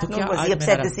upset this तो afternoon? क्या Was आज he मैं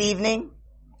upset नाराज this evening?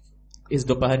 इस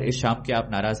दोपहर इस शाम के आप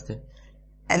नाराज थे?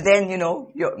 And then,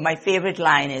 my favorite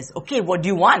line is, okay, what do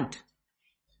you want?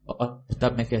 और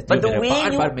तब मैं कहती But हूँ the way बार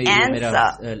you बार मेरा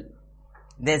answer,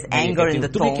 there's मैं ये anger कहती in हूँ,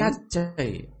 the तुम्हें क्या tone.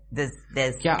 चाहिए?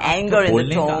 There's क्या anger आपका in the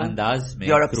बोलने का tone. अंदाज में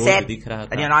You're क्रोध upset, दिख रहा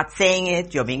but था? you're not saying it.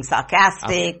 You're being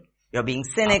sarcastic. You're being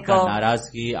आपका cynical.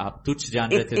 नाराजगी आप तुच्छ जान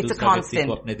रहे थे It's a दूसरा व्यक्ति को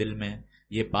constant. अपने दिल में,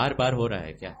 ये बार बार हो रहा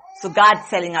है क्या? So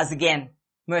God's telling us again,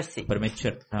 mercy.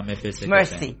 परमेश्वर हमें फिर से कहते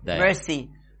Mercy, हैं, दया, mercy.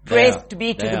 Praise Daya,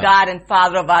 be to the Daya. God and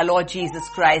Father of our Lord Jesus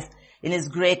Christ. In His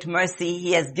great mercy,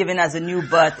 He has given us a new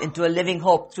birth into a living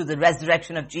hope through the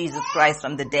resurrection of Jesus Christ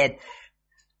from the dead.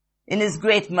 In His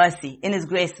great mercy, in His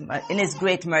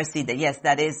great mercy,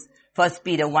 that is 1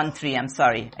 Peter 1:3. I'm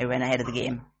sorry, I went ahead of the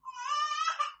game.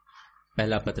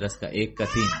 पहला पतरस का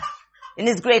 1:3। In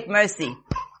His great mercy,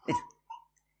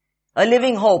 a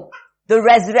living hope, the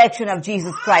resurrection of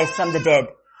Jesus Christ from the dead.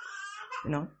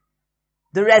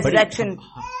 The resurrection.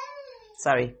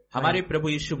 Sorry. हमारे प्रभु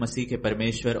यीशु मसीह के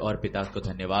परमेश्वर और पिता को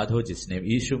धन्यवाद हो जिसने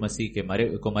यीशु मसीह के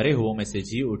मरे हुओं में से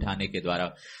जी उठाने के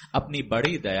द्वारा अपनी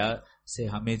बड़ी दया से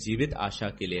हमें जीवित आशा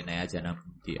के लिए नया जन्म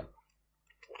दिया।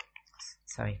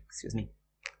 Sorry, excuse me.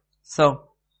 So,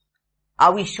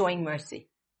 are we showing mercy?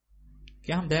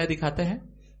 क्या हम दया दिखाते हैं?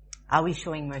 Are we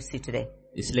showing mercy today?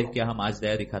 इसलिए क्या हम आज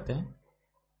दया दिखाते हैं?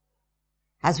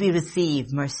 As we receive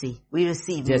mercy, we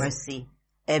receive mercy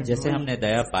every जैसे हमने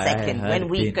दया पाया है second. हर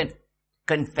When we दिन,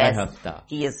 confess, हर हफ्ता,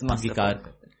 He is merciful. अंगीकार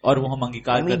करते हैं। और वो हम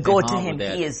अंगीकार When we करते go हैं, to हाँ, वो Him,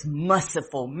 Daya He is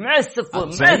merciful, merciful,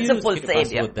 आप जाइए merciful उसके पास,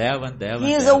 Savior. वो दयावान, दयावान,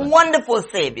 He is a दयावान। wonderful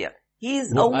Savior. He is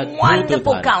वो a अद्भुत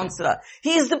wonderful उद्धारक है। counselor.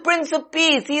 He is the Prince of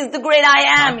Peace. He is the great I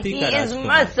am. Shanti He का is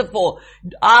Rajkumar. merciful.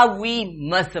 Are we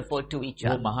merciful to each वो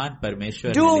other? महान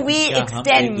परमेश्वर Do है, we लेकिन क्या हम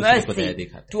extend एक दूसरे को दया mercy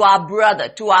दिखाते हैं? to our brother,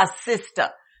 to our sister,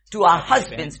 to our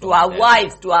husbands, to our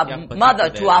wives, to our mother,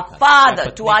 to our father,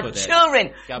 to our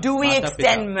children? Do we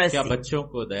extend mercy? क्या बच्चों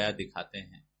को दया दिखाते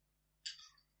हैं?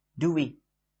 Do we?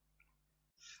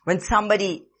 When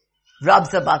somebody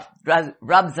rubs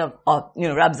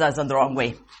us on the wrong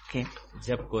way, okay?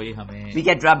 जब कोई हमें, We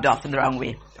get rubbed off in the wrong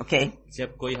way, okay?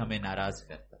 जब कोई हमें नाराज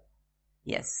करता है,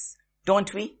 Yes. Don't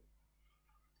we? Do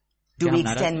क्या we हम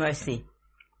नाराज extend करते हैं? mercy?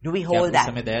 Do we क्या hold उस that?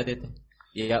 समय दया देते हैं?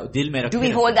 या दिल में रखे Do we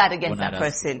रहते hold हैं? that against वो that नाराज-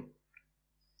 person?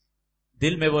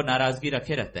 दिल में वो नाराजगी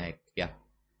रखे रहते हैं क्या?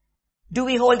 Do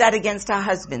we hold that against our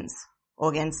husbands? Or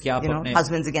against, क्या आप अपने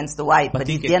husbands against the wife? But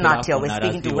पति के they're not खिलाफ here. वो We're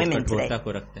speaking नाराजगी, to वो women today. कठोरता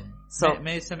को रखते हैं। So-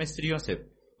 मैं इस समय स्त्रियों से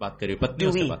बात कर रही हूँ,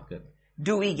 पत्नियों से बात कर रही हूँ।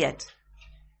 Do we get?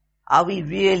 Are we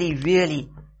really, really,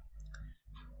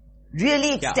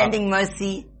 really extending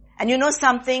mercy? And you know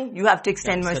something? You have to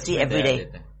extend क्या mercy सच में every दया day.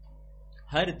 देते हैं?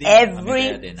 हर दिन हमें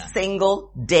दया Every देना है। single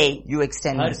day you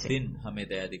extend her mercy. दिन हमें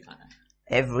दया दिखाना है।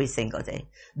 Every single day.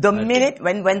 The minute,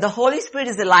 when the Holy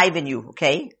Spirit is alive in you,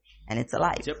 okay? And it's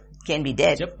alive. Can be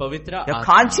dead. जब पवित्र Your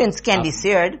आत्मा conscience can be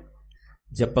seared.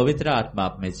 जब पवित्र आत्मा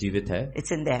आप में जीवित है,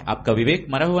 It's in there. आपका विवेक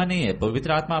मरा हुआ नहीं है,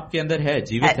 पवित्र आत्मा आपके अंदर है,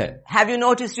 जीवित है। Have you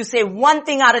noticed you say one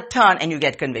thing out of turn and you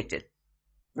get convicted?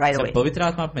 Right जब away. पवित्र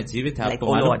आत्मा आप में जीवित है, Like, आपको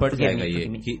oh मालूम Lord, पड़ forgive जाएगा me, ये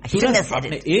forgive me. कि I shouldn't have तुरंत said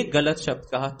आपने it. एक गलत शब्द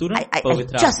कहा, तुरंत I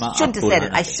पवित्र just आत्मा shouldn't have आपको said it.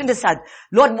 उठाना I shouldn't have said,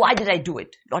 Lord, why did I do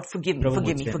it? Lord, forgive me, Prabhu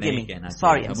forgive me, मुझसे forgive नहीं me. कहना Sorry,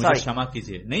 चाहिए I'm था, sorry. मुझे क्षमा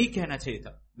कीजिए, नहीं कहना चाहिए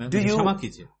था, Do मुझे you- क्षमा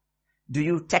कीजिए। Do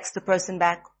you text the person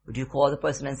back? Or do you call the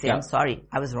person and say, क्या- I'm sorry,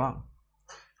 I was wrong.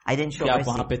 I didn't show क्या आप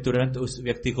mercy. वहां पे तुरंत उस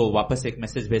व्यक्ति को वापस एक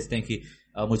मैसेज भेजते हैं कि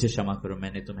मुझे क्षमा करो,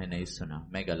 मैंने तुम्हें नहीं सुना,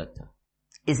 मैं गलत था?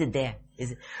 Is it there?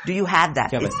 Do you have that?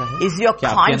 क्या वैसा है? Is your क्या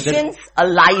आपके अंदर- conscience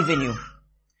alive in you?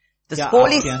 The क्या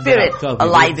Holy आपके अंदर Spirit आपका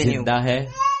विवेक alive in you? जिंदा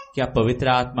है? क्या पवित्र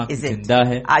आत्मा Is it? जिंदा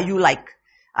है?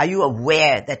 Are you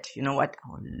aware that, you know what?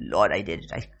 Oh Lord, I did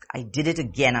it. I did it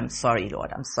again. I'm sorry, Lord.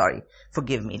 I'm sorry.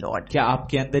 Forgive me, Lord. क्या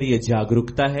आपके अंदर ये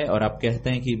जागरूकता है और आप कहते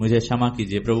हैं कि मुझे क्षमा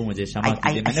कीजिए प्रभु, मुझे क्षमा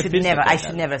कीजिए, मैंने फिर से I कह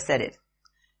should डाला। never said it.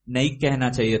 नहीं कहना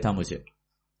चाहिए था मुझे।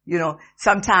 You know,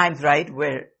 sometimes, right,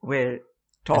 we're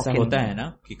ऐसा talking. होता है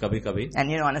ना कि कभी कभी And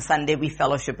you know, on a Sunday we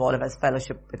fellowship, all of us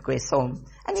fellowship at Grace Home.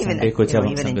 And even, Sunday को जब हम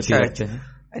even in संगति church. रखते हैं,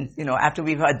 And you know, after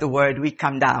we've heard the word, we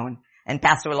come down. And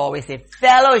Pastor will always say,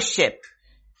 fellowship.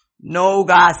 No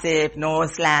gossip, no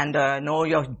slander, no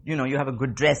you have a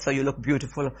good dress so you look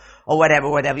beautiful or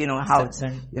whatever, you know, how,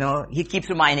 he keeps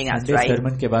reminding us, Sunday right?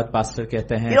 Sermon के बाद pastor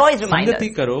कहते हैं He always reminds संगति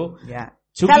us. करो, Yeah.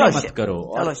 चुगली Fellowship. मत करो,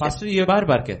 और Fellowship. पास्टर ये बार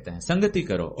बार कहते हैं संगति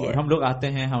करो, और Yeah. हम लोग आते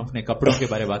हैं, हम अपने कपड़ों के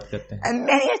बारे में बात करते हैं, And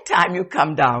many a time you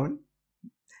come down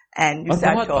and you और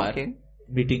start बहुत बार talking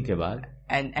मीटिंग के बाद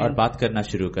और बात करना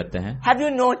शुरू करते हैं. Have you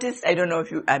noticed? I don't know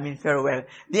if you're aware.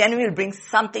 The enemy will bring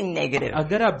something negative.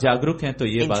 अगर आप जागरूक हैं तो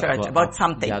ये बात about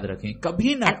something. याद रखें.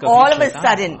 कभी ना कभी all of a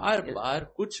sudden, बार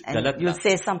कुछ गलत. You'll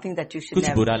say something that you should कुछ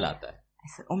never. बुरा लाता है. I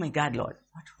said, oh my God, Lord.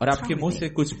 और आपके मुंह से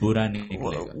कुछ बुरा नहीं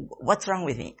निकलेगा. What's wrong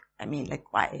with me? I mean, like,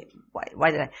 why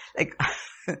did I, like,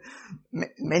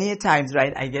 many a times,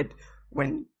 right, I get,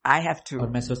 when I have to. और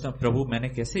मैं सोचता हूँ प्रभु मैंने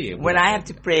कैसे ये. When I have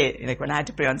to pray, like when I had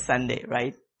to pray on Sunday,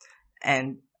 right?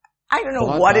 And I don't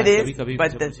know what it is,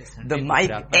 but the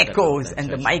mic echoes and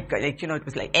the mic, like, it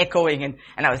was like echoing and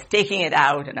I was taking it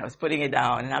out and I was putting it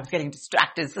down and I was getting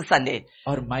distracted. It's a Sunday.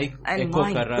 और mic and echo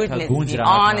my कर रहा था, goodness, गूंज रहा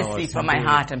था. honestly, from my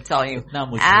heart, I'm telling you,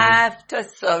 after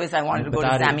service, I wanted to go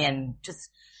to Sammy and just,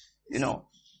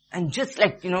 and just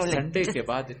like, like, Sunday just के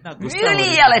बाद इतना really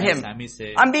yell at him.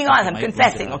 I'm being honest, I'm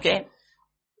confessing, okay?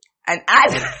 And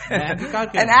as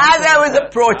I was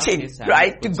approaching,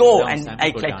 right, to go and I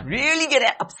like really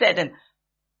get upset and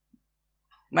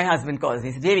my husband calls me,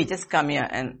 he said, Devi, just come here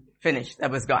and finish.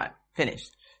 That was gone.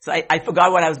 Finished. So I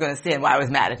forgot what I was going to say and why I was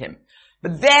mad at him.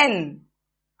 But then,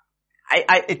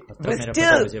 it was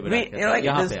still,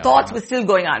 those thoughts were still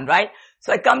going on, right?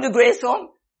 So I come to Grace Home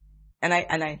and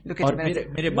I look at him and I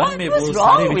say, what was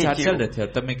wrong with you?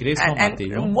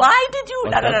 And why did you,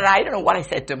 I don't know what I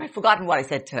said to him. I've forgotten what I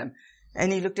said to him.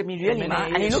 And he looked at me really,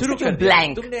 and he looked at you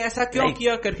blank.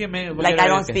 Like I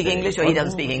don't speak English or he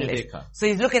doesn't speak English. So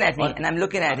he's looking at me and I'm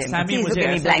looking at him. He's looking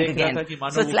at me blank again.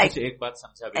 So it's like,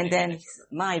 and then,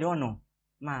 Ma, I don't know.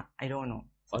 Ma, I don't know.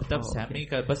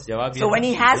 So when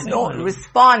he has no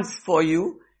response for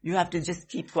you, you have to just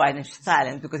keep quiet and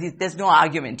silent because there's no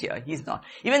argument here. He's not.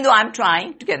 Even though I'm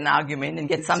trying to get an argument and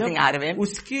get something out of him,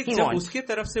 he won't. उसके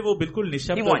तरफ से वो बिल्कुल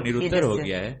निशब्द और निरुत्तर हो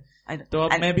गया है. तो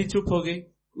अब मैं भी चुप हो गई.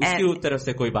 उसकी तरफ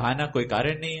से कोई बहाना, कोई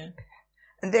कारण नहीं है.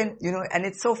 And then, and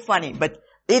it's so funny, but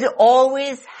it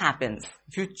always happens.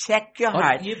 If you check your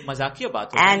heart. ये मजाकिया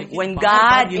बात होती है. And when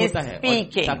God is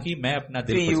speaking ताकि मैं अपना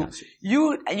दिल to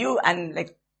you, and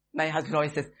like my husband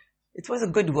always says, it was a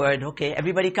good word, okay?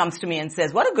 Everybody comes to me and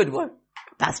says, what a good word.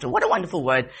 Pastor, what a wonderful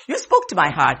word. You spoke to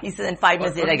my heart. He says, and 5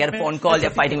 minutes later I get a phone call, they're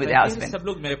fighting with their husband.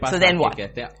 So then what?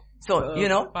 So,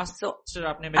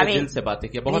 I mean, he said,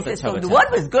 so the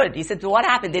word was good. He said, so what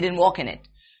happened? They didn't walk in it.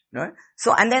 No?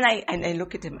 So, and then I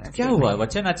look at him and I say, क्या हुआ?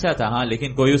 वचन अच्छा था, हाँ,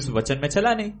 लेकिन कोई उस वचन में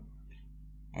चला नहीं.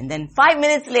 And then 5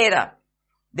 minutes later,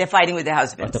 they're fighting with their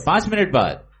husbands. और तो 5 मिनट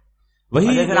बाद,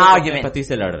 वही there's an argument. पति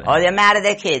से लड़ रहे हैं. Or they're mad at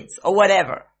their kids, or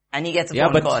whatever. And he gets a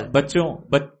phone call.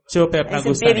 बच्चों पे अपना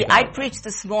गुस्सा baby, I preached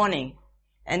this morning,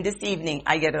 and this evening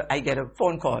I get a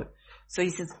phone call. So he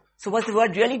says, so was the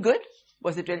word really good?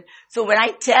 Was it really? So when I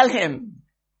tell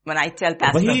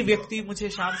Pastor, वही व्यक्ति मुझे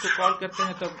शाम को call करते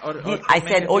हैं तब और I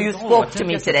said, oh, you spoke to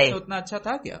me today. उतना अच्छा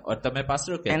था क्या? और तब मैं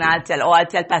पास्टर को कहती. And I'll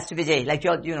tell Pastor Vijay, like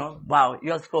wow,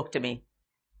 you all spoke to me.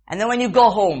 And then when you go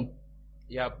home,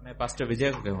 या मैं पास्टर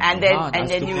विजय को कहूँ, and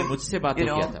then you मुझसे बात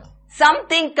किया था.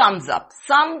 Something comes up,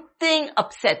 something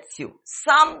upsets you,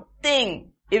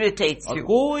 something irritates you.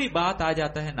 कोई बात आ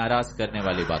जाता है नाराज करने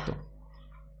वाली बातों.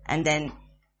 And then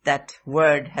that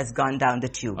word has gone down the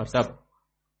tube. और तब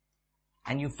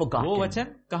and you forgot. वो वचन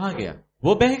कहाँ गया?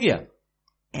 वो बह गया.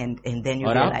 And then you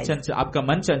और realize. आपका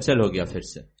मन चंचल हो गया फिर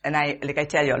से. And I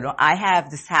tell you all, I have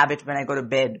this habit when I go to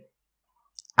bed.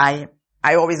 I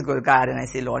always go to God and I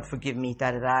say, Lord, forgive me,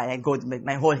 I go to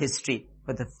my whole history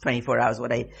for the 24 hours,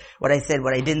 what I said,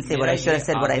 what I didn't say, what I should have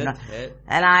said, what I not.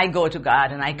 And I go to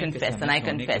God and I confess and I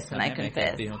confess and I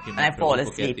confess. And I fall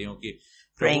asleep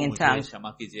praying in tongues.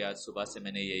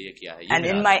 And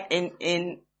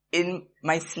in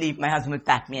my sleep, my husband will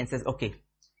pat me and says, okay,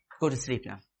 go to sleep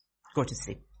now. Go to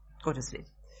sleep. Go to sleep.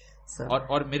 So,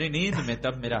 और मेरे नींद में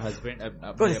तब मेरा husband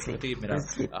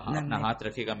अपना हाथ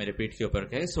रखेगा मेरे पीठ के ऊपर,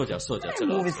 कहे सो जा चलो.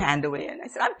 Move his hand away and I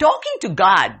said, I'm talking to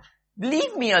God.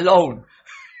 Leave me alone.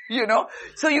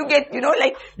 So you get,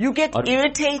 like, you get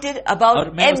irritated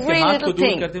about every little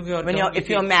thing if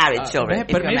you're married, children. If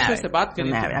you're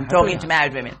married. I'm talking to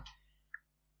married women.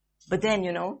 But then,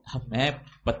 मैं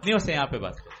पत्नियों से यहाँ पे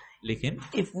बात करूँ, लेकिन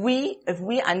if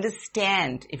we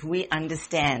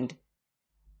understand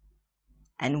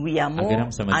and we are more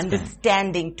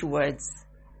understanding towards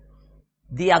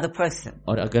the other person,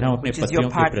 और अगर हम अपने पतियों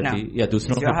के प्रति या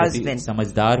दूसरों के प्रति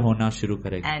समझदार होना शुरू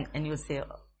करेंगे, and you'll say,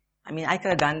 I mean, I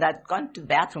could have gone to the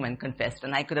bathroom and confessed,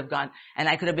 and I could have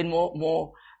been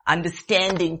more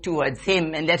understanding towards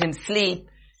him and let him sleep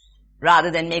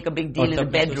rather than make a big deal in the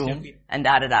bedroom and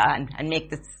and make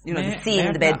this, the scene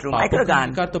in the bedroom. I could have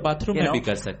gone. तो bathroom में भी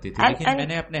कर सकती थी, लेकिन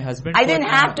मैंने अपने husband I didn't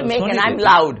have to make, and I'm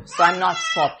loud, so I'm not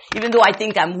soft. Even though I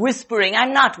think I'm whispering,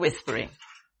 I'm not whispering.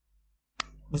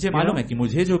 मुझे मालूम है कि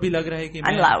मुझे जो भी लग रहा है कि I'm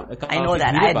मैं loud. I know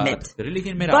that. I admit.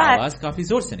 लेकिन मेरा But- आवाज काफी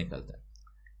जोर से निकलता है.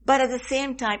 But at the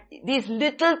same time, these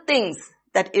little things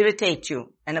that irritate you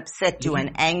and upset you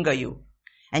and anger you,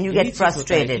 and you यही get चीज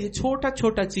होता है कि ये frustrated. छोटा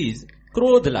छोटा चीज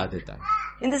क्रोध ला देता है.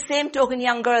 In the same token,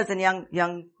 young girls and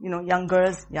young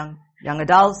girls, young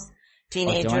adults, और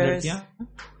जवान teenagers, लड़कियां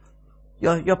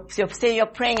say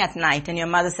you're praying at night and your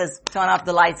mother says, turn off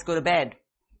the lights, go to bed.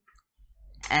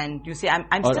 And you say,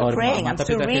 I'm still और praying, I'm माता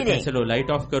still पिता कहते हैं reading. चलो light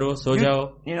of करो, सो जाओ.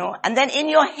 And then in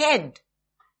your head,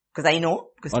 because I know,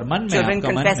 because और मन में, children आपका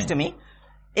मन confess में. to me,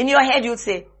 in your head you'll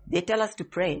say, they tell us to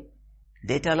pray.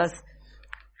 They tell us,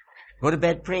 go to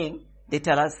bed praying. They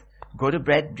tell us, go to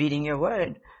bed reading your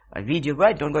word. Read your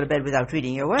word, don't go to bed without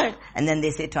reading your word. And then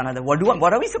they say to another,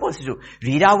 what are we supposed to do?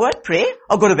 Read our word, pray,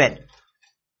 or go to bed?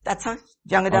 That's how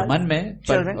young और adults, मन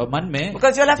में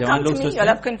because you'll have जवान come to लोग me, सोचते you'll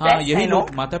have हैं, confessed, हाँ यही I know.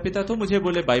 लोग माता पिता तो मुझे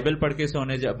बोले बाइबल पढ़ के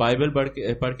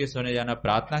सोने जाना,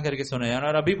 प्रार्थना करके सोने जाना,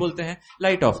 और अभी बोलते हैं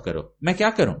लाइट ऑफ करो. मैं क्या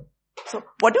करूं? So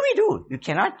what do we do? You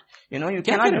cannot करूं?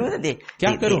 do that.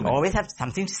 They always have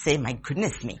something to say. My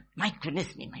goodness me.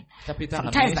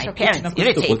 Sometimes my parents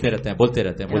irritate. बोलते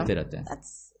रहते हैं.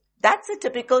 That's a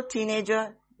typical teenager,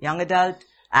 young adult,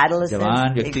 adolescent.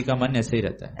 जवान व्यक्ति का मन ऐसे ही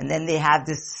रहता है. And then they have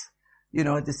this,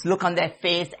 this look on their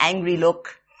face, angry look.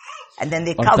 And then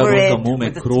they और cover तब it उनका मुंह में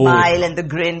with the क्रोध. smile and the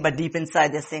grin, but deep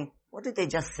inside they're saying, what did they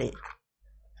just say?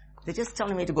 They're just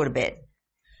telling me to go to bed.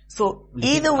 So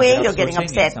either way you're getting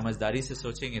upset. समझदारी से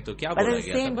सोचेंगे तो क्या But बोला at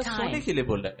the गया था? same बस time- सोने के लिए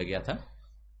बोला गया था.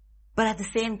 But at the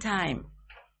same time,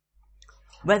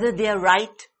 whether they are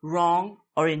right, wrong,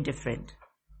 or indifferent,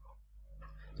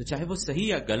 तो चाहे वो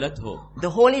सही या गलत हो,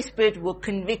 the Holy Spirit will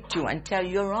convict you and tell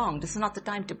you you're wrong. This is not the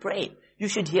time to pray. You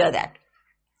should hear that.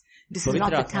 This is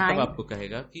not पवित्र the आत्मा तब time. आपको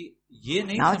कहेगा कि ये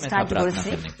नहीं Now it's समय था time to go to प्रार्थना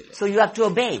sleep. करने के लिए. So you have to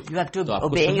obey. You have to तो आपको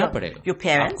obey सुनना पड़ेगा. your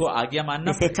parents. आपको आज्ञा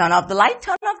मानना They say पड़ेगा. turn off the light,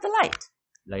 turn off the light.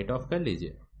 Light off कर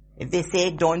लीजिए. If they say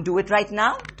don't do it right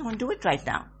now, don't do it right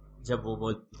now. जब वो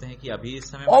बोलते हैं कि अभी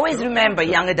इस समय Always remember,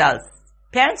 young adults,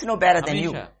 parents know better than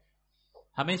you.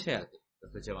 हमेशा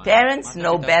तो जवान Parents माता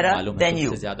know पिता को better मालूम है, than तुमसे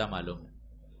you. ज्यादा मालूम है.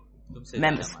 तुमसे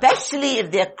Remember, ज्यादा मालूम especially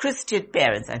if they are Christian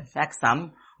parents. In fact, some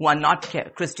who are not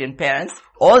Christian parents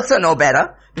also know better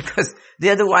because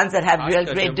they are the ones that have है. real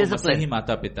खास great करके वो मसीही discipline.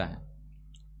 माता पिता है,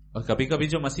 और कभी कभी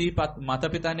जो मसीही माता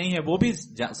पिता नहीं है वो भी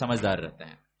समझदार रहते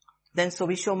हैं. Then so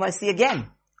we show mercy again.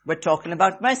 We're talking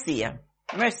about mercy here.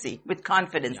 Mercy with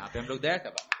confidence. यहाँ पे हम लोग दया का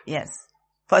बात. Yes.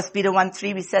 1 Peter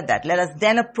 1:3 we said that. Let us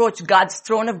then approach God's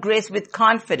throne of grace with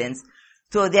confidence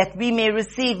so that we may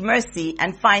receive mercy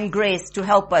and find grace to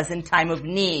help us in time of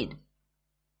need.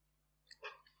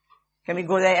 Can we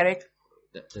go there, Eric?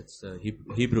 That's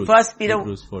Hebrews. 1 Peter,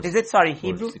 Hebrews 4. is it? Sorry,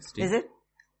 Hebrews? 4:16. Is it?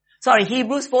 Sorry,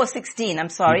 Hebrews 4:16. I'm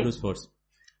sorry. Hebrews 4.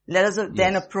 Let us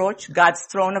then approach God's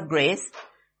throne of grace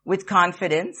with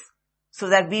confidence so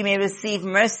that we may receive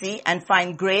mercy and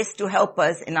find grace to help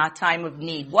us in our time of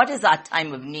need. What is our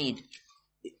time of need?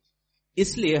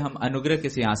 इसलिए हम अनुग्रह के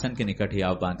सिंहासन के निकट ही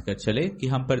आव बांध कर चले कि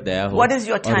हम पर दया हो What is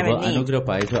your time और of वह need? अनुग्रह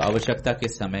पाए जो आवश्यकता के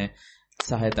समय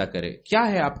सहायता करे. क्या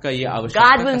है आपका ये God आवश्यकता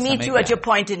will का meet समय you at क्या your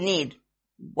point of need.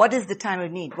 What is the time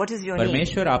of need? What is your है? need?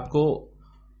 परमेश्वर आपको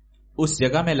उस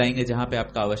जगह में लाएंगे जहां पे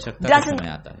आपका आवश्यकता का समय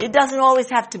आता है. It doesn't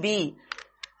always have to be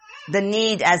the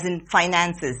need as in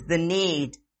finances, the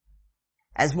need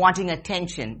as wanting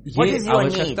attention. What ये is your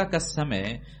need? आवश्यकता का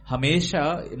समय हमेशा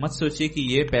मत सोचिए कि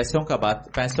ये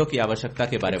पैसों की आवश्यकता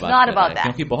के बारे में It's बात not कर रहा about है, that.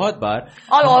 क्योंकि बहुत बार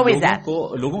Or हम always that.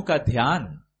 लोगों का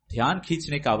ध्यान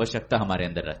खींचने का आवश्यकता हमारे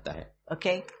अंदर रहता है.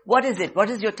 Okay? What is it? What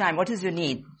is your time? What is your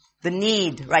need? The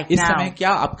need right इस समय now. क्या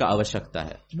आपका आवश्यकता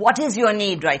है? What is your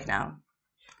need right now?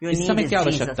 Your इस need समय is क्या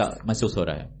Jesus. आवश्यकता महसूस हो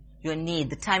रहा है? Your need,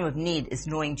 the time of need is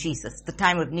knowing Jesus. The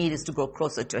time of need is to go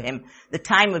closer to Him. The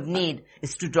time of need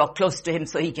is to draw close to Him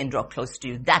so He can draw close to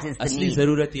you. That is the असली need.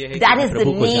 जरूरत यह है That कि is मैं the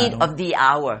प्रभु को need जानूं, of the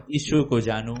hour. यीशु को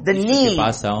जानूं, The यीशु के need.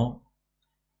 पास आऊं.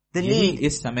 The यही need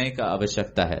इस समय का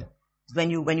आवश्यकता है. when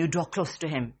you draw close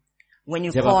to Him. When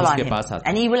you जब call आप on उसके Him. पास आते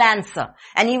And He will answer.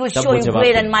 And He will तब show वो you जवाब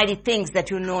great देंगे. and mighty things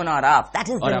that you know not of. That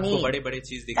is और the आपको need. बड़े-बड़े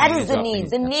चीज That दिखेंगे is जो the आप नहीं need.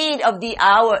 The जानते. need of the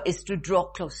hour is to draw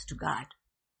close to God.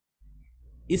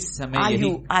 इस समय Are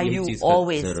यही you चीज का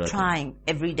always जरूरत है. trying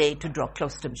every day to draw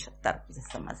close to Him?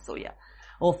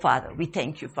 Oh Father, we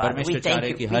thank you, Father. We परमेश्वर चाह thank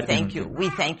रहे you. कि We हर दिन thank you. उनके- We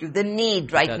thank you. The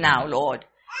need right पिता now, धन्यवाद. Lord,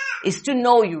 is to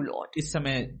know you, Lord. इस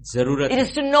समय जरूरत It है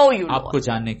is to know you, आपको Lord.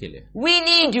 जानने के लिए, We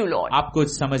need you, Lord. आपको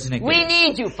समझने के We लिए.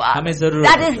 need you, Father. हमें जरूरत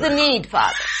That है. is the need,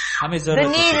 Father. हमें The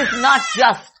जरूरत need है. is not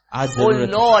just, आज oh जरूरत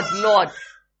है. Lord,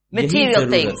 यही material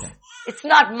जरूरत things. है. It's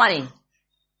not money.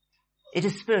 It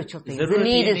is spiritual things. The जरूरत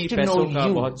need ये is नहीं to पैसों know का,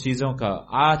 you. बहुत चीजों का,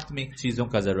 आत्मिक चीजों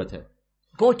का जरूरत है.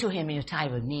 Go to him in your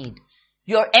time of need.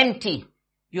 You're empty.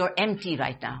 You're empty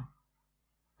right now.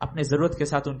 अपने जरूरत के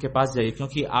साथ उनके पास जाइए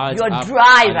क्योंकि आज You're आप dry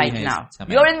खाली right हैं now. इस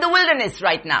समय। You're in the wilderness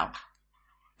right now.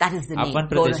 That is the आप need. वन Go to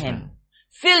प्रदेश में him. हैं।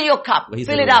 Fill your cup. वही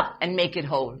Fill it जरूरत। up and make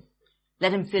it whole. Let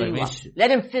him fill you up. परमेश्वर-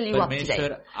 Let him fill you up परमेश्वर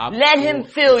today. आपको Let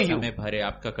him fill you. समय भरे,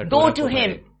 आपका Go कटोरा to को him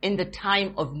भरे in the time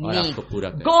of और need. आपको पूरा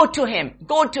करे। Go to him.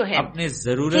 Go to him. अपने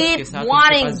जरूरत के Keep साथ उनके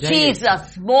wanting पास जाइए।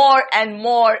 Jesus more and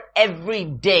more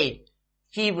every day.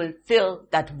 He will fill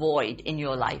that void in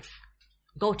your life.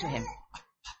 Go to him.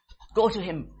 Go to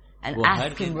him and वो हर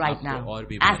ask him दिन right आपको now. और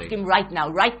भी Ask भरेगा। him right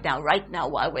now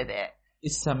while we're there.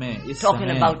 इस समय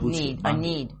Talking about पूछिए, need, a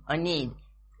मांगिए। need, a need.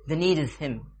 The need is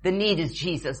him. The need is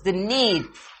Jesus. The need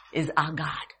is our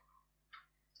God.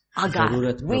 Our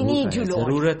जरूरत God. We Prabhu need का you, है। Lord.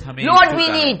 जरूरत हमें Lord, Yeshu we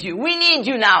का है। need you. We need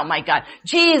you now, my God.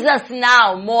 Jesus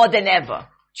now more than ever.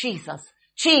 Jesus.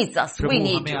 Jesus, we Prabhu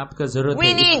need हमें you. आपका जरूरत We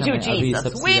है इस need you, समय, अभी Jesus.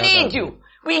 सबसे We ज्यादा need you.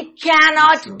 We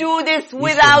cannot do this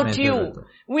without में you. जरूरत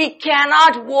है। We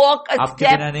cannot walk a आपके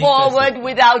बिना step नहीं कर forward सकते।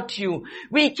 without you.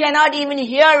 We cannot even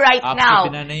hear right आपके now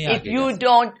बिना नहीं if आगे you जा सकते।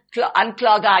 don't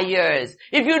unclog our ears.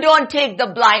 If you don't take the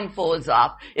blindfolds off.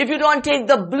 If you don't take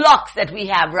the blocks that we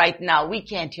have right now, we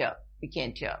can't hear. We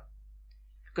can't hear.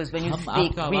 Because when you हम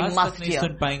speak, आपका we आवाज must तक नहीं hear.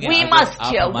 सुन पाएंगे We अगर must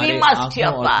आप hear. हमारे We must hear,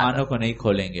 आंखों और Father. कानों को नहीं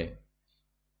खोलेंगे।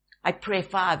 I pray,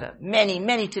 Father,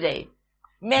 many today.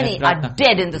 Many मैं प्रार्थना are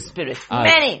dead करता in the spirit.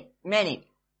 आज Many.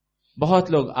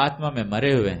 बहुत लोग आत्मा में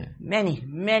मरे हुए हैं।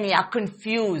 Many are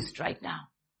confused right now.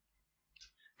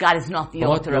 God is not the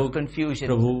बहुत author of लोग confusion.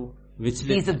 प्रभु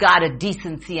विचलित He's a हैं। God of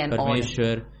decency and order.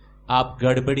 परमेश्वर आप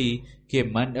गड़बड़ी He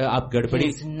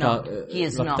is not. He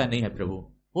is वक्ता not. नहीं है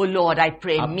प्रभु। Oh Lord, I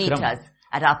pray, आप meet क्रम- us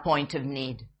at our point of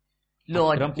need.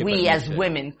 Lord, क्रम के we as परमेश्वर।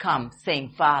 women come saying,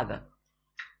 Father,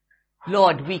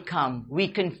 Lord, we come, we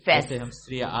confess. जैसे हम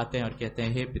स्त्रियां आते हैं और कहते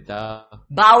हैं हे पिता,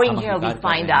 Bowing हम here, we अंगीकार कर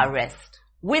find रहे हैं। our rest.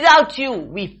 Without you,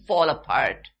 we fall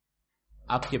apart.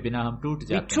 आपके बिना हम टूट We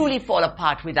जाते हैं। truly fall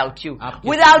apart without you. आपके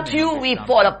Without बिना you, हम we विश्राम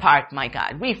fall करते हैं। apart, my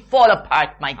God. We fall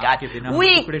apart, my God. आपके बिना हम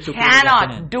We टुकड़े-टुकड़े हो जाते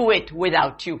cannot हैं। do it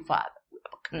without you,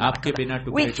 Father. आपके बिना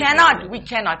टुकड़े We टुकड़े हो जाते cannot. We हैं।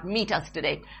 cannot. Meet us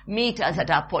today. Meet us at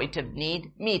our point of need.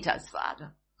 Meet us, Father.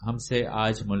 हमसे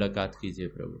आज मुलाकात कीजिए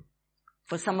प्रभु।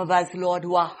 For some of us, Lord,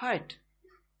 who are hurt,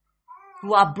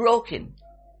 who are broken,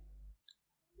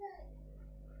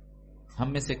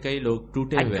 हम में से कई लोग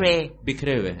टूटे I हुए pray, हैं,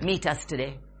 बिखरे हुए हैं, meet us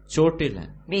today. चोटिल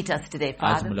हैं। Meet us today,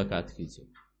 आज Father. मुलाकात कीजिए।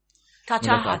 Touch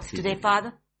our मुलाकात hearts कीजिए। today,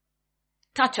 Father.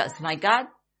 Touch us, my God.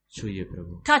 छूइए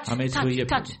Prabhu. Touch छूइए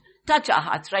Prabhu. our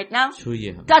hearts right now.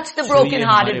 छूइए हम। Touch the छूइए brokenhearted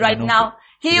हमारे right मनों now.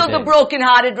 को। Heal the हृदय।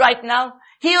 brokenhearted right now.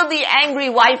 Heal the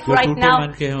angry wife जो right टूटे now.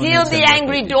 मन के हैं, Heal उन्हें the चंगा angry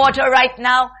कर दीजिए। daughter right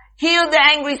now. Heal the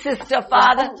angry sister,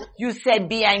 Father. You said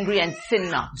be angry and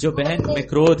sin not. जो बहन में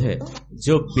क्रोध है,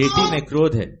 जो बेटी में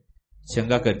क्रोध है,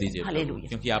 चंगा कर दीजिए प्रभु। Hallelujah.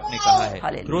 क्योंकि आपने कहा है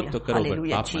क्रोध Hallelujah. तो करो पर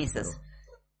Hallelujah, पाप मत Jesus. करो।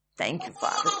 Thank you,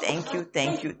 Father.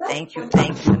 Thank you.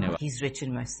 धन्यवाद। He's rich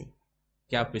in mercy.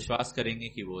 क्या आप विश्वास करेंगे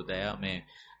कि वो दया में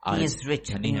He आज is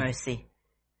rich धनी in है? mercy.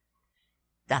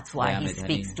 That's why Daya he में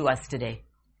धनी speaks है। to us today.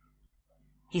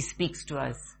 He speaks to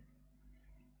us.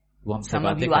 वो हमसे Some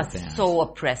of बातें you are करते हैं। so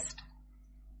oppressed.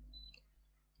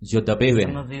 जो दबे हुए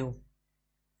Some हैं, of you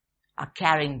are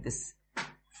carrying this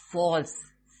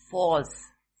false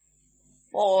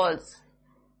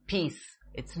peace.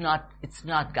 It's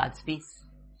not God's peace.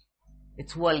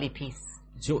 It's worldly peace.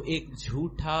 जो एक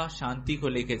झूठा शांति को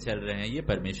लेके चल रहे हैं, ये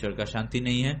परमेश्वर का शांति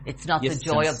नहीं है। It's not ये the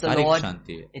joy of the सांसारिक Lord.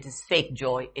 शांति है। It is fake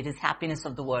joy. It is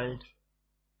happiness of the world.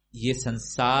 ये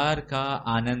संसार का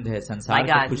आनंद है, संसार My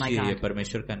की God, खुशी my है, ये God.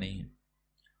 परमेश्वर का नहीं है।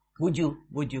 Would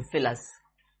you fill us?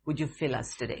 Would you fill us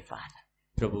today, Father?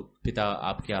 प्रभु पिता,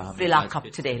 आप क्या हमें Fill our आज cup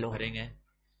फिर today, से Lord. भरेंगे?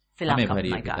 Fill our हमें cup,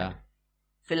 भरिए my पिता, God.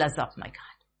 Fill us up, my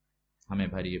God. हमें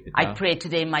भरिए I पिता। pray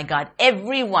today, my God,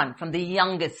 everyone from the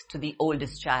youngest to the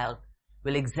oldest child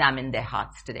will examine their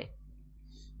hearts today.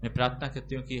 मैं प्रार्थना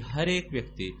करती हूँ कि हर एक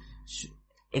व्यक्ति,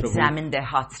 प्रभु, Examine their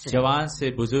hearts today. जवान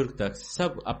से बुजुर्ग तक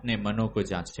सब अपने मनों को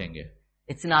जांचेंगे।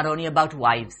 It's not only about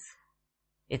wives.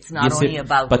 It's ये not only सिर्फ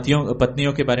about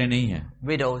पत्नियों के बारे नहीं है,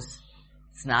 widows.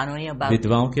 It's not only about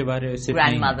विधवाओं के बारे सिर्फ नहीं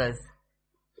है, grandmothers.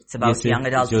 It's ये about young सिर्फ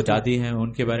adults जो too. दादी हैं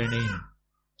उनके बारे नहीं है।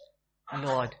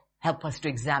 Lord, help us to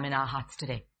examine our hearts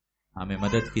today. हमें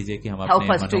मदद कीजिए कि हम Help अपने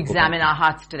us to मनों को examine our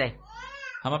hearts today.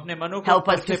 हम अपने मनों को Help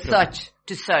us to परखें Prabhu.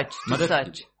 search, to मदद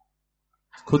search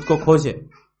खुद को खोजे,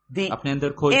 the अपने अंदर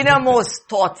खोज। innermost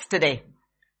thoughts today.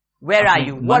 Where are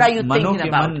you? What are you मनों thinking के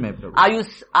about? मन में प्रभु।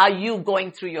 Are you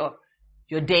going through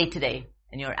your day today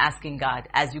and you're asking God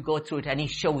as you go through it and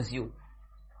He shows you?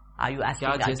 Are you asking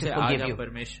क्या God जैसे to आज forgive आप you?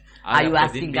 परमेश्वर, Are आज you आपका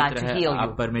asking दिन God बीत to रहा है, heal you?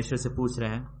 आप परमेश्वर से पूछ रहे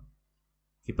हैं,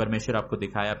 कि परमेश्वर आपको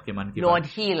दिखाए आपके मन की Lord, बात।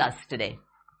 heal us today.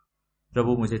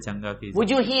 प्रभु मुझे चंगा कीजिए। Would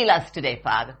you heal us today,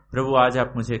 Father? प्रभु आज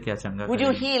आप मुझे क्या चंगा Would you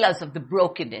करेंगे? heal us of the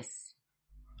brokenness?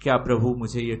 क्या प्रभु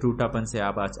मुझे ये टूटापन से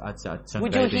आप आज Would you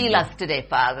चंगाई heal देंगे? us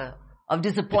today, Father, of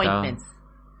disappointments?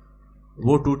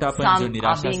 वो टूटापन जो Some are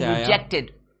निराशा being से आया, rejected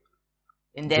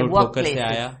in their जो ठोकर से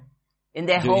workplaces, आया, in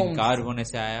their जो homes, इनकार होने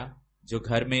से आया, जो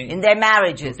घर में in their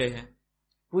marriages. टूटे हैं,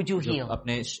 Would you जो heal?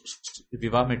 अपने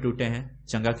विवाह में टूटे हैं,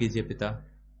 चंगा कीजिए पिता।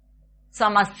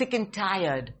 Some are sick and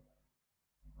tired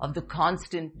of the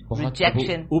constant बहुत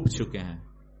rejection. उब चुके हैं,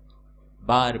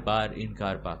 बार बार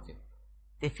इनकार पाके।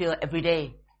 They feel every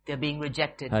day they're being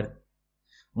rejected.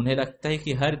 उन्हें लगता है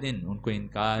कि हर दिन उनको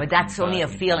इनकार। But that's only a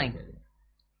feeling.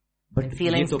 But And ये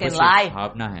feelings तो can बस lie. एक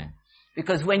भावना है।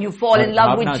 Because when you fall in और love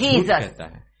भावना with झूठ Jesus, कहता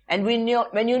है। and when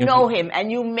you know Him and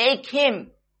you make Him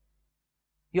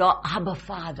your Abba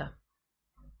Father,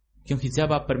 क्योंकि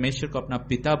जब आप परमेश्वर को अपना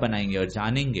पिता बनाएंगे और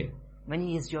जानेंगे, when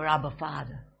He is your Abba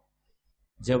Father,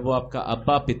 जब वो आपका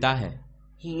अब्बा पिता है,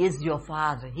 He is your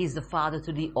Father. He's the Father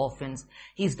to the orphans.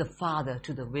 He's the Father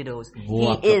to the widows. वो He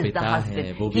आपका is the पिता है,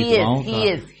 husband. वो He विधवाओं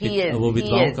is. वो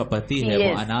विधवाओं का पति है,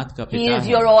 वो अनाथ का He पिता is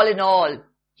है। your all in all.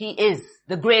 He is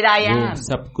the great I वो am.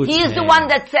 सब कुछ He is है। the one that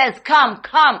says,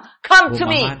 come वो to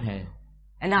me. महान है।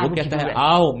 And I वो will give कहता you है, rest.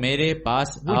 आओ मेरे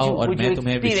पास आओ और Would मैं you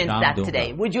तुम्हें experience विश्राम that दूंगा।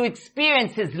 today? Would you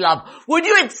experience His love? Would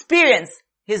you experience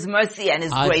His mercy and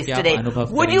His आज grace क्या आप today? अनुभव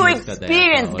Would you करेंगे उसका दया का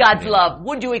experience और God's Prem? love?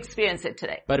 Would you experience it today?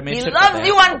 He परमेश्वर का loves दया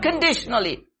you का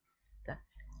unconditionally.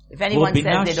 If anyone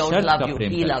बिना says they don't शर्त love का you,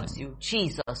 प्रेम He करते loves हैं। you.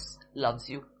 Jesus loves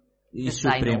you. Yeshu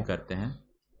I Prem know. करते हैं।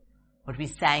 What we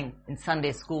sang in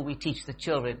Sunday school, we teach the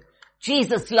children.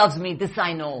 Jesus loves me, this I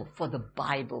know, for the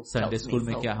Bible Sunday tells school me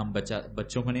में so. क्या हम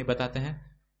बच्चों को नहीं बताते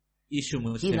हैं? यीशु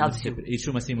loves you.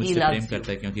 Yeshu Masih He मुझसे loves प्रेम you.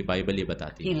 करता है क्योंकि बाइबल ये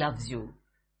बताती He है। loves you.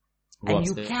 वो And you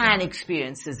आपसे can Prem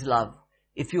experience His love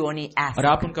if you only ask. और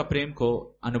आप उनका प्रेम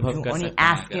को If अनुभव you कर only सकते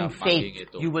हैं ask अगर in आप मांगेंगे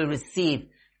faith, तो। you will receive.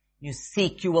 You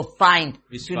seek, you will find. You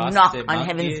विश्वास knock से on मांगिए,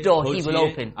 heaven's door, He will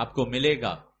खोजिए, open. आपको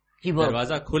मिलेगा। He will.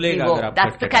 दरवाजा He खुलेगा will. अगर आप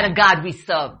That's the kind of खटखटाएंगे। God we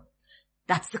serve.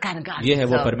 That's the kind of God ये we है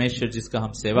वो serve. परमेश्वर जिसका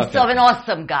हम सेवा We serve करते an हैं।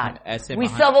 awesome God. ऐसे We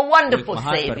महान- serve a वो एक wonderful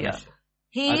महान Savior. परमेश्वर।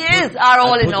 He अद्भुत- is our all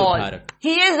in अद्भुत all. उद्धारक।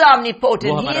 He is वो omnipotent.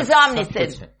 He हमारा is सब कुछ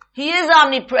omniscient. है। He is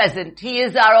omnipresent. He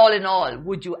is our all in all.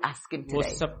 Would you ask Him वो today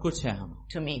सब कुछ है हम।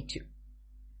 to meet you?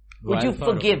 वो Would you अल्फा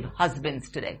और forgive ओमेगा। husbands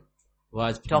today? वो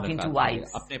आज Talking to मुलाकात करेगा।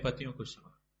 wives. अपने पतियों को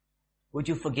क्षमा। Would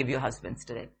you forgive your husbands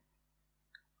today? मैं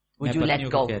Would you let पत्नियों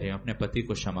को go? कह रही हूँ अपने पति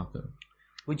को क्षमा करो।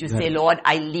 Would you घर say, में। Lord,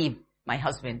 I leave my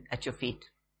husband at your feet.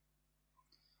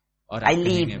 और I आप leave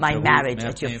कहेंगे, my प्रभु, marriage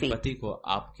मैं at your अपने feet. पति को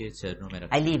आपके चरणों में I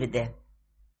रखता हूँ। leave it there.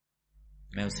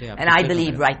 मैं उसे आपके And I चरणों में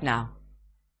believe रखता right now, हूँ।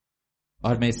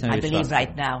 और मैं इसमें I विश्वास believe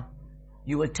right करता हूँ।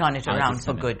 now, you will turn it आज around इस for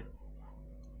समय good.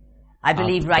 I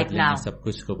believe आप right बदलेंगे now, सब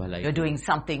कुछ को भलाई। you're doing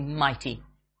something mighty.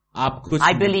 आप कुछ I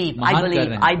believe, महान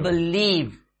I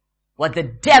believe what the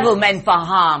devil meant for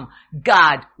harm,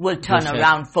 God will turn शायद-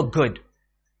 around for good.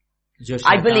 जो I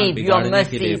शैतान believe your बिगाड़ने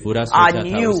के लिए mercies बुरा are सोचा था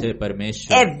new उसे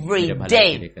परमेश्वर every मेरे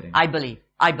भलाई के लिए day. करेंगे।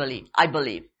 I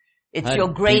believe. It's her your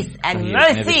grace दिन and कहिए, मैं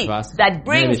mercy विश्वास that करता हूँ,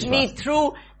 brings मैं me विश्वास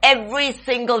through every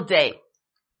single day.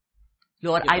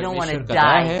 Lord, I don't want to परमेश्वर का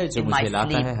दया है die जो in my मुझे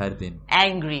लाता है sleep, हर दिन।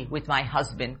 angry with my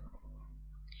husband,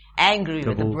 angry with a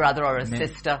Prabhu, brother or a मैं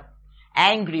sister,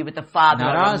 angry with a father or a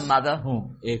नाराज mother.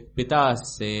 हूँ एक पिता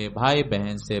से, भाई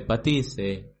बहन से, पति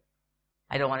से।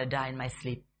 I don't want to die in my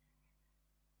sleep.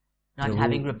 Not Prabhu,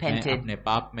 having मैं repented. अपने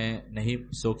पाप में नहीं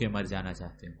सो के मर जाना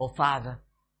चाहती हूँ। Oh Father,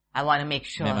 I want to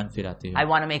make मैं sure, मन फिराती I हूँ।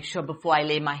 want to make sure before I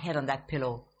lay my head on that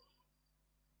pillow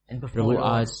and before Prabhu Lord,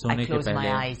 आज I सोने के close my पहले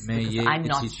eyes मैं because ये I'm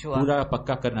not चीज sure. पूरा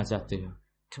पक्का करना चाहती हूँ।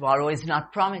 Tomorrow is not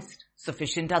promised.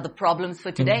 Sufficient are the problems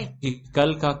for today. कि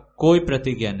कल का कोई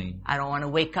प्रतिज्ञा नहीं। I don't want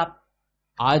to wake up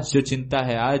आज जो चिंता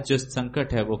है, आज जो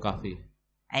संकट है वो काफी है।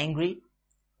 angry.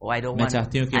 Oh, I don't मैं want to.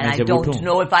 चाहती हूँ कि And मैं I जब don't उठूं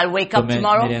know if I'll wake तो up मेरे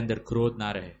tomorrow. अंदर क्रोध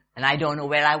ना रहे। And I don't know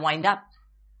where I wind up.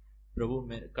 प्रभु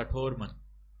मैं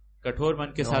कठोर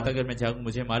मन के साथ अगर मैं जाऊं,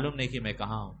 मुझे मालूम नहीं कि मैं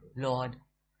कहाँ हूँ। Lord,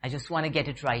 I just want to get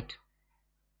it right.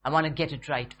 I want to get it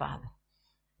right, Father.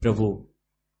 Prabhu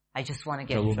I just want to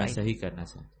get Prabhu it मैं right. सही करना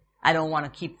चाहता हूँ। I don't want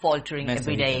to keep faltering मैं every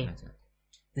सही day. करना चाहता हूँ।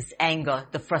 This anger,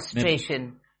 the frustration,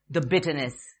 the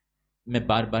bitterness. मैं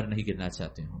बार बार नहीं गिरना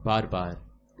चाहती हूँ। बार बार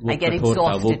वो I get कठोरता, वो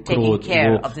exhausted taking क्रोध,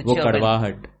 care of the वो children.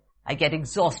 कड़वाहट। I get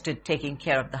exhausted taking care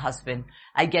of the husband.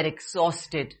 I get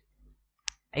exhausted,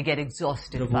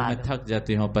 प्रभु मैं Father. थक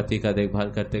जाती हूँ पति का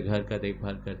देखभाल करते, घर का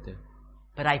देखभाल करते।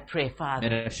 But I pray, Father,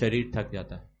 मेरा शरीर थक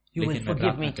जाता है। You will लेकिन मैं forgive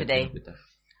प्रार्थना me करती today. हूँ, पिता।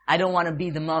 I don't want to be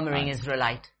the murmuring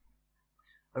Israelite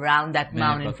around that मैं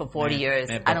mountain बक- for 40 मैं- years.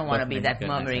 मैं I don't want to बक-बक be नहीं that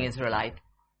करना murmuring चाहता। Israelite.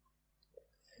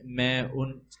 मैं उन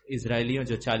इजरायलियों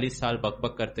जो 40 साल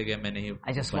बकबक करते गए मैं नहीं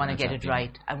I just want to बनना get it चाहती हूँ।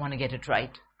 right. I want to get it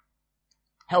right.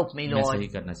 Help me, मैं Lord. सही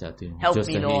करना चाहती हूँ। Help जो me,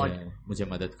 सही Lord. है मुझे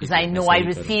मदद Because I कीजिए, know मैं I सही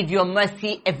करूँ। receive your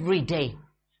mercy every day.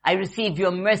 I receive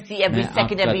your mercy every मैं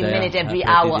second, आपका every दया minute, हर every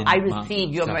प्रतिदिन hour. I मांग receive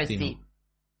your चाहती mercy. हूँ।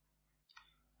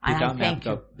 And पिता I मैं thank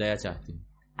आपका you. दया चाहती हूँ।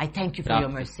 I thank you for your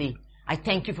प्राप्त mercy. I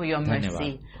thank you for your धन्यवाद।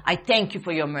 mercy. I thank you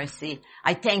for your mercy.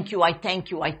 I thank you, I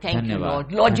thank you, I thank you, धन्यवाद,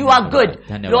 Lord. Lord, you are good.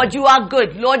 धन्यवाद। Lord, you are good.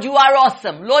 Lord, you are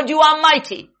awesome. Lord, you are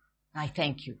mighty. I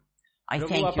thank you. I Prabhu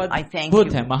thank आप you. I thank अद्भुत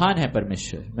you. है, महान है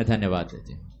परमेश्वर। मैं धन्यवाद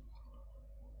देती हूँ।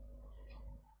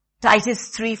 Titus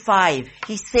 3:5.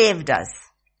 He saved us.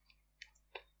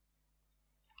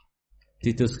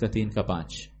 तीतुस का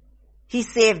 3:5। He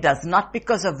saved us not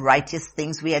because of righteous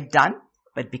things we had done,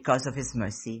 but because of His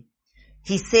mercy.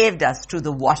 He saved us through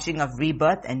the washing of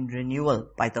rebirth and renewal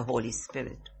by the Holy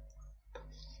Spirit.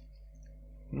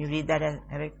 Can you read that,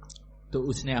 Eric? तो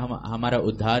उसने हमारा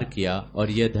उद्धार किया और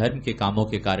यह धर्म के कामों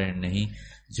के कारण नहीं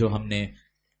जो हमने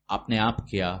अपने आप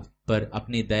किया, पर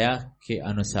अपनी दया के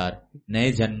अनुसार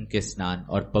नए जन्म के स्नान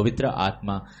और पवित्र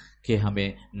आत्मा के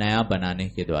हमें नया बनाने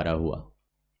के द्वारा हुआ।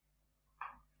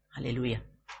 Hallelujah.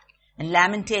 And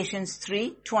Lamentations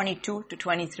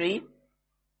 3:22-23.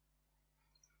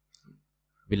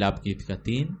 विलाप गीत का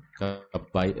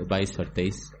 3:22 और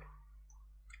 23।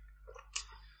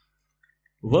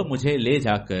 वह मुझे ले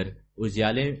जाकर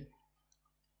उजियाले,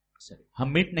 हम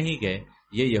मिट नहीं गए,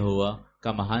 ये यहोवा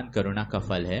का महान करुणा का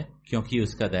फल है, क्योंकि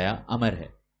उसका दया अमर है।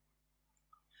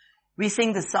 We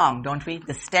sing the song, don't we?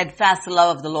 The steadfast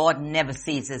love of the Lord never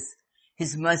ceases.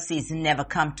 His mercies never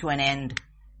come to an end.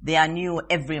 They are new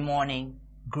every morning.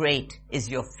 Great is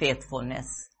your faithfulness.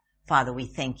 Father, we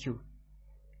thank you.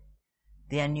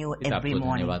 They are new every आपको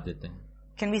morning. धन्यवाद देते हैं।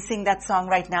 Can we sing that song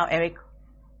right now, Eric?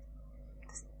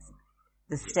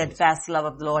 The steadfast love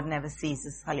of the Lord never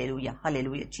ceases. Hallelujah.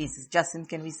 Hallelujah. Jesus. Justin,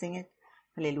 can we sing it?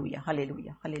 Hallelujah.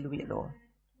 Hallelujah. Hallelujah, Lord.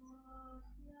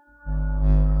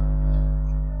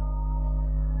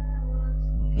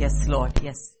 Yes, Lord.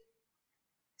 Yes.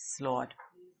 Yes, Lord.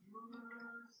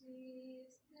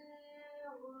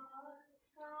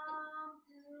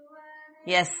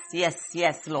 Yes, yes,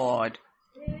 yes, Lord.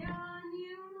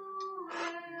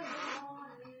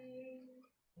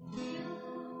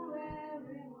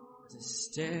 The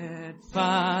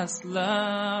steadfast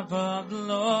love of the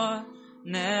Lord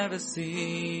never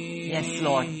ceases. Yes,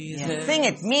 Lord. Yes. Sing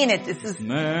it, mean it. This is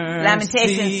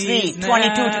Lamentations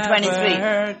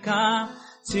 3:22-23. Come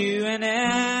to an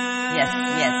end. Yes,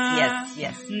 yes, yes,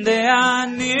 yes. They are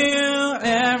new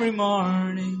every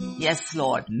morning. Yes,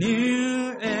 Lord.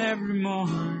 New every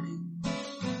morning.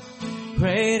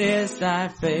 Great is thy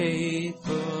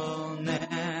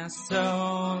faithfulness,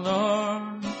 O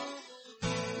Lord.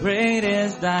 Great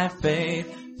is thy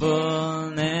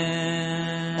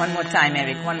faithfulness. One more time,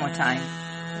 Eric. One more time.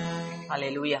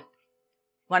 Hallelujah.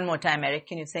 One more time, Eric.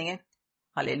 Can you sing it?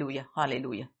 Hallelujah.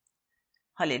 Hallelujah.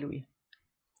 Hallelujah.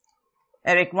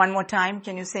 Eric, one more time.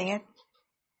 Can you sing it?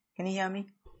 Can you hear me?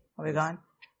 Are we gone?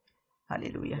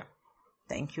 Hallelujah.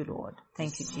 Thank you, Lord.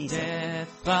 Thank you, Jesus.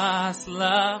 Steadfast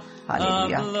love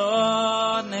Hallelujah. of the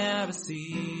Lord never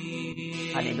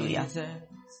ceases. Hallelujah.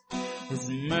 His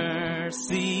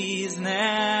mercies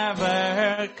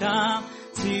never come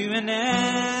to an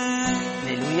end.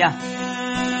 Hallelujah.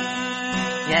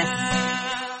 Yes.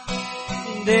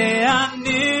 They are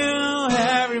new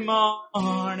every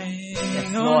morning.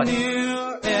 Yes, Oh, Lord.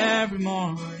 new every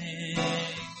morning.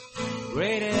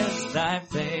 Great is thy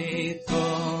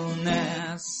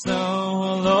faithfulness, O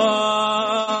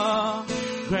Lord.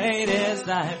 Great is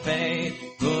thy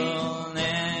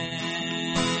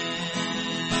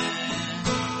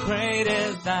faithfulness. Great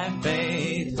is thy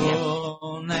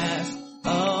faithfulness,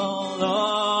 O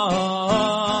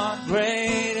Lord.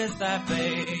 Great is thy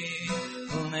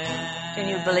faithfulness. Can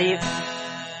you believe?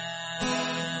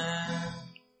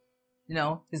 You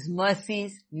know, His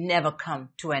mercies never come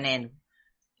to an end.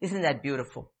 Isn't that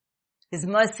beautiful? His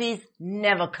mercies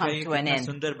never come to an end.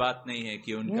 सुंदर बात नहीं है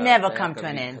कि उनका Never Daya come to कभी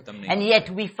an end. खत्म नहीं And होता। yet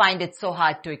we find it so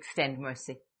hard to extend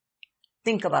mercy.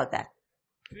 Think about that.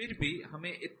 फिर भी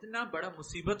हमें इतना बड़ा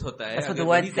मुसीबत होता है That's what अगर the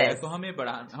word वही दया says. को हमें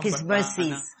His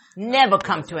mercies never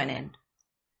come to an end.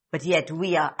 But yet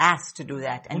we are asked to do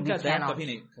that and we उनका दया cannot. कभी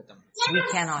नहीं खत्म।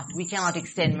 We cannot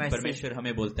extend mercy. परमेश्वर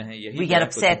हमें बोलते हैं यही We get दया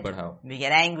को तुम upset, बढ़ाओ। we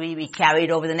get angry, we carry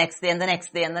it over the next day and the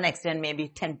next day and the next day and maybe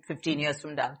 10, 15 years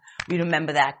from now. We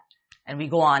remember that and we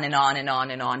go on and on and on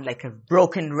and on like a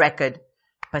broken record.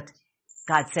 But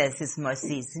God says His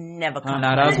mercies never हम come to an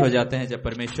नाराज हो end. जाते हैं जब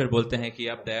परमेश्वर बोलते हैं कि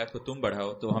आप दया को तुम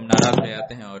बढ़ाओ, तो हम नाराज हो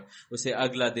जाते हैं और उसे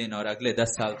अगला दिन और अगले 10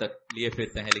 साल तक लिए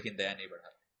फिरते हैं, लेकिन दया नहीं बढ़ाते।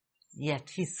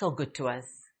 Yet He's so good to us.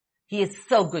 He is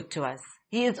so good to us.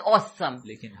 He is awesome.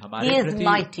 लेकिन He हमारे is प्रति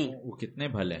mighty. वो कितने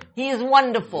भले हैं, He is वो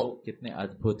wonderful. कितने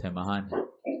अद्भुत है, महान है।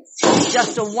 He's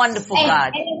just a wonderful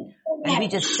God. And we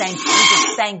just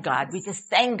thank God. We just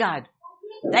thank God.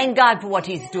 Thank God for what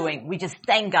He's doing. We just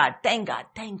thank God, thank God,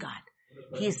 thank God.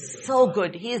 He is so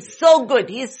good. He is so good.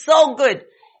 He is so good.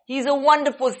 He's a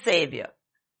wonderful Savior.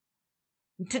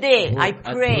 Today, I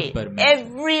pray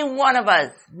every one of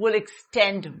us will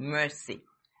extend mercy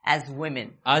as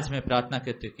women. आज मैं प्रार्थना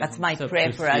करती हूँ कि That's हम my सब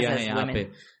prayer for us स्त्रियां as हैं यहाँ women.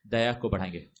 पे दया को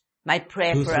बढ़ाएंगे, My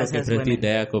prayer for दूसरों us के as प्रति women.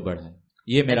 दया को बढ़ाएं।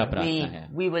 ये मेरा प्रार्थना है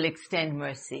We will extend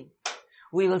mercy.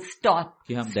 We will stop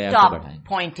कि हम दया को बढ़ाएं।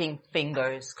 pointing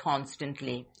fingers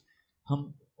constantly.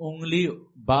 हम उंगली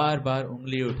बार बार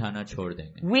उंगली उठाना छोड़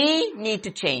देंगे। We need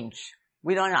to change.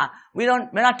 We're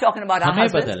not talking about our हमें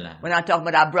husbands. बदलना है। We're not talking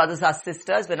about our brothers, our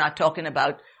sisters. We're not talking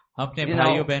about हम अपने You know,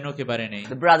 भाइयों बहनों के बारे नहीं,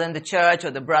 the brother in the church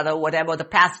or the brother, whatever, the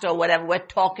pastor, whatever. We're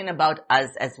talking about us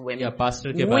as या women.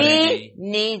 Pastor के बारे में नहीं,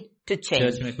 We need to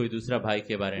church change. में कोई दूसरा भाई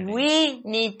के बारे में नहीं।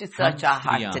 We need to हम search our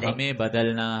heart स्त्रियां, today. हमें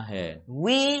बदलना है।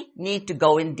 We need to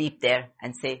go in deep there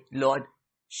and say, Lord,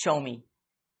 show me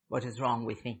what is wrong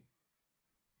with me.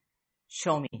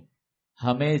 Show me.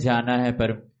 हमें जाना है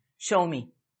Show me.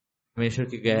 परमेश्वर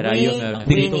की गहराइयों में,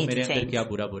 we देखो need मेरे to अंदर change. क्या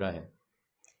बुरा बुरा है।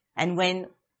 And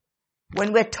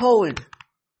when we're told,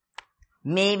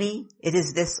 maybe it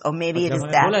is this or maybe it जब is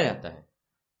हमें बोला that, जाता है,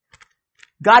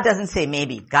 God doesn't say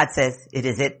maybe. God says, it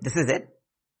is it. This is it.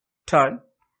 Turn.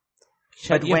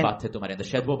 शायद But ये when- बात है तुम्हारे अंदर,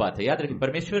 शायद वो बात है। याद रखिए,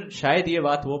 परमेश्वर शायद ये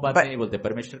बात वो बात But- नहीं बोलते।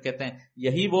 परमेश्वर कहते हैं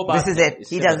यही वो बात This is है, it.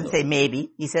 इससे He doesn't बदलो। say maybe.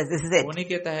 He says, this is it. वो नहीं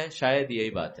कहता है शायद यही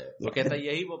बात है, वो कहता है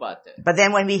यही वो बात है। But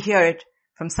then when we hear it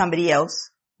from somebody else,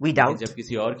 we लेकिन doubt. जब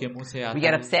किसी और के मुंह से आता We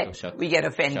get है upset. तो शक We get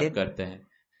शक offended. करते हैं,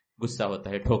 गुस्सा होता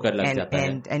है, ठोकर लग जाता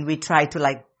है। And we try to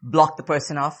like block the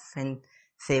person off and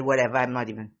say whatever. I'm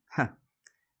not even,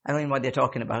 I don't even know what they're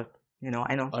talking about. You know,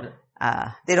 I know. और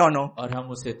They don't know, और हम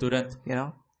उसे तुरंत you know.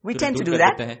 We तुरंत tend to दूर do कर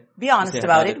that. देते हैं, Be honest उसे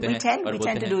about हटा it. देते We हैं tend और to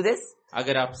बोलते do हैं, this.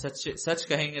 अगर आप सच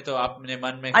कहेंगे तो आप अपने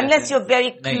मन में Unless कहते you're हैं,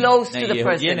 very नहीं, close नहीं, to the ये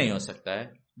person. नहीं हो सकता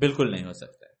है, बिल्कुल नहीं हो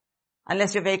सकता है।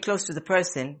 Unless you're very close to the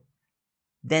person,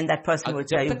 then that person will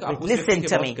जब tell you, तक आप उस listen व्यक्ति के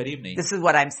to बहुत me. करीब नहीं, This is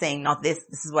what I'm saying, not this.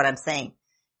 This is what I'm saying.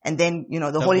 And then, you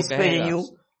know, the तब Holy वो Spirit in कहेगा, you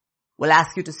will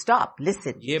ask you to stop,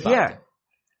 listen, ये बात hear. है,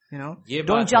 You know, ये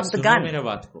don't बात jump है, the सुनो gun. मेरे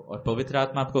बात को। और पवित्र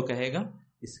आत्मा आपको कहेगा,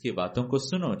 इसकी बातों को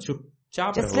सुनो,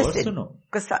 चुपचाप Just रहो और listen. सुनो,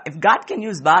 Because if God can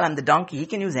use Balaam the donkey, He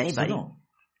can use anybody. सुनो।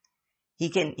 He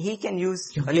can use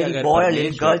a क्योंकि little अगर boy or a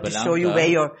little परमेश्वर girl to बलाम show you का where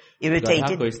you're गधा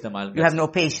irritated. को इस्तेमाल You कर have no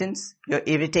patience. You're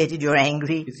irritated. You're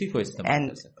angry. किसी को इस्तेमाल कर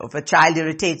And सकता if a child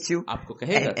irritates you, आपको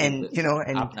कहेगा and you know,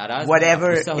 and आप नाराज हैं, whatever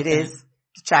आप गुस्सा it होते हैं, is,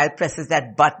 the child presses that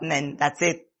button and that's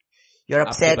it. You're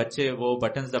आपके upset. बच्चे वो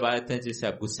बटन्स दबा देते हैं जिससे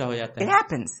आप गुस्सा हो जाते It हैं,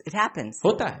 happens. It happens.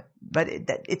 होता है। But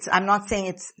it's, I'm not saying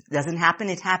it doesn't happen.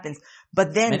 It happens.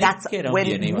 But then मैं नहीं that's कह रहा हूँ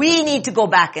ये नहीं when होता। we need to go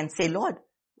back and say, Lord,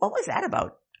 what was that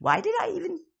about? Why did I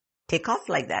even take off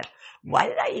like that? Why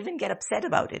did I even get upset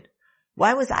about it?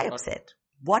 Why was I upset?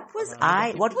 What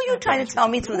were you trying to tell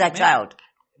me through that child?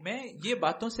 मैं ये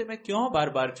बातों से मैं क्यों बार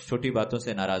बार छोटी बातों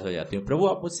से नाराज हो जाती हूँ? प्रभु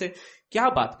आप मुझसे क्या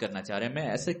बात करना चाह रहे हैं? मैं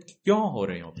ऐसे क्यों हो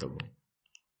रही हूँ प्रभु?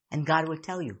 And God will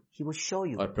tell you. He will show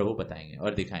you. और प्रभु बताएंगे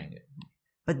और दिखाएंगे।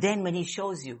 But then when He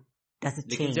shows you, does it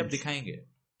लेकिन जब change? दिखाएंगे,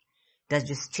 Does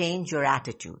this change your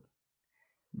attitude?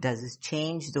 Does this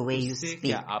change the way you उससे speak?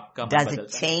 क्या आपका मन Does it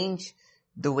बदलता है? change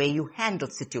the way you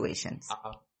handle situations?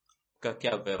 आपका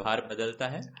क्या व्यवहार बदलता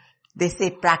है? They say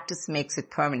practice makes it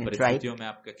permanent, right? परिस्थितियों में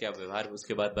आपका क्या व्यवहार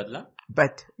उसके बाद बदला?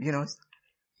 But, you know,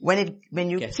 when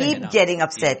you कैसे है keep ना, getting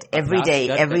upset कि every day,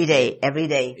 अपराध every करके day, every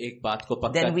day, एक बात को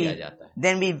पक्का किया जाता है।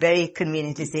 then we very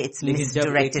conveniently say it's लेकिन जब एक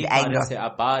misdirected ही कारण anger. से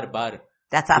आप बार बार,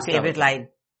 That's our गुस्सा favorite होता है। line.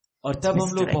 और तब हम लोग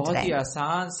misdirected बहुत ही anger.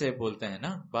 आसान से बोलते हैं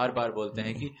ना, बार बार बोलते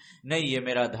हैं कि नहीं ये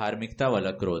मेरा धार्मिकता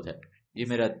वाला क्रोध है, ये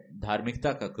मेरा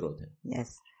धार्मिकता का क्रोध है, Yes.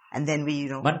 And then we,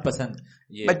 you know, मनपसंद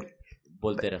ये But-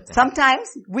 बोलते रहते हैं। sometimes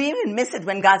we even miss it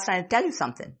when God's trying to tell you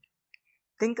something.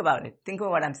 Think about it. Think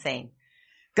about what I'm saying.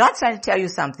 God's trying to tell you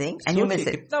something and you miss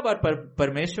सोचिए, it. कितना बार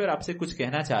परमेश्वर आपसे कुछ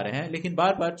कहना चाह रहे हैं लेकिन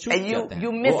बार बार चूक And जाते हैं,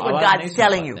 you miss वो what आवाज God's नहीं सुन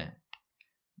telling पाते you. हैं।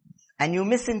 And you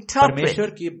misinterpret. परमेश्वर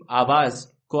की आवाज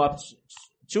को आप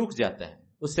चूक जाते हैं,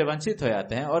 उससे वंचित हो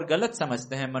जाते हैं और गलत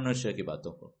समझते हैं मनुष्य की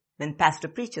बातों को। When pastor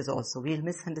preaches also, we'll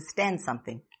misunderstand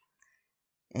something.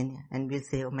 And we'll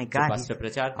say, oh my God, pastor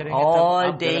प्रचार करेंगे all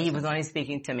तब आप day गलत he was समझ- only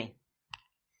speaking to me.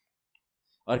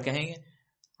 और कहेंगे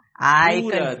I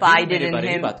पूरा दिन confided मेरे in बारे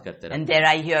में him बात करते and रहते there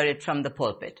I hear it from the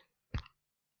pulpit.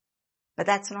 But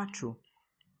that's not true.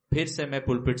 फिर से मैं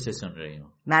पुलपिट से सुन रही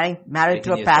हूँ। Married to a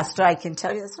लेकिन ये pastor, I can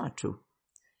tell you that's not true.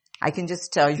 I can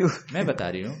just tell you. मैं बता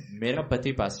रही हूँ, मेरा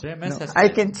पति पास्टर है, मैं No, सच I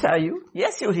में- can tell you.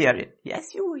 Yes, you hear it. Yes,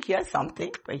 you hear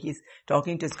something where he's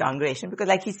talking to his congregation because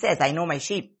like he says, I know my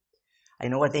sheep. I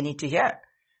know what they need to hear.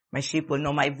 My sheep will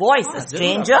know my voice. हाँ, A जरूर आप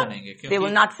stranger, सुनेंगे, they will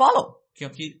क्योंकि not follow.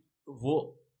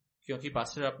 क्योंकि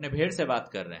pastor अपने भेड़ से बात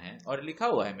कर रहे हैं और लिखा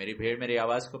हुआ है, मेरी भेड़ मेरी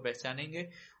आवाज को पहचानेंगे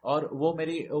और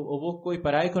वो कोई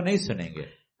पराये को नहीं सुनेंगे.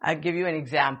 I'll give you an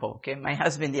example. Okay, my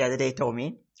husband the other day told me,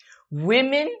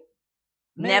 women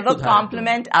मैं never एक उदाहरण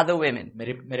compliment other women.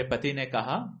 मेरे पति ने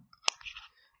कहा,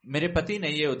 मेरे पति ने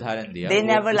ये उदाहरण दिया. They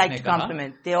never like उसने to कहा,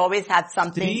 compliment. They always have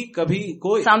स्त्री कभी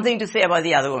कोई something to say about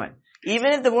the other woman.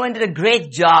 Even if the woman did a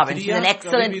great job and she's an स्त्रियां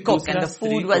excellent कभी भी cook and दूसरा the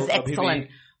food स्त्री was को कभी भी- excellent,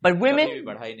 but women कभी भी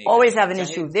बढ़ाई नहीं always करती. have an चाहे-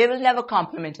 issue. They will never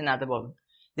compliment another woman.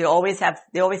 They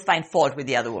always find fault with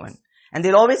the other woman. And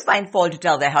they'll always find fault to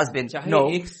tell their husband, चाहे no,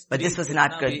 एक but स्त्री this was not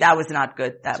जितना good, भी- that was not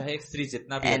good. चाहे एक स्त्री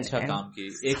जितना भी अच्छा काम की,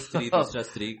 एक स्त्री दूसरा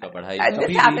स्त्री का बढ़ाई And कभी this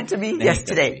भी happened to me नहीं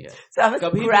yesterday. करती है. So I was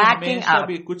कभी भी cracking हमेशा up.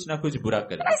 भी कुछ ना कुछ बुरा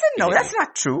कर I said, no, that's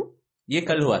not true. ये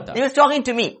कल हुआ था He was talking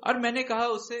to me. और मैंने कहा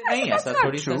उससे नहीं That's ऐसा not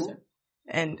थोड़ी true. सच है.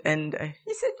 And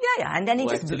he said, yeah. And then he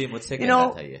वो just, एक्चुअली मुझसे you कह रहा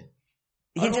know, था ये.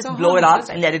 he और just वो blow कहा, it हाँ, off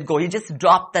and let it go. He just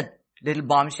dropped that little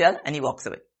bombshell and he walks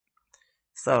away.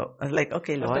 So I was like,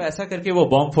 okay, तो Lord. ऐसा करके वो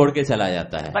बॉम्ब फोड़ के चला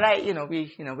जाता है.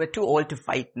 But we're too old to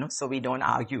fight, so we don't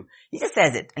argue. He just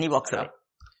says it and he walks away.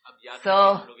 अब याद So-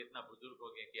 रखिए, हम लोग इतना बुजुर्ग हो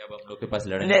गए कि अब हम लोग के पास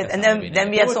लड़ने का And समय भी then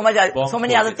नहीं we है. have तो so वो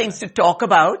many बॉम्ब other फोड़ things के to talk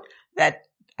about that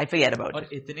I forget about और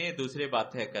it. इतने दूसरे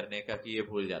बातें करने का कि ये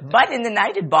भूल जाता है. But in the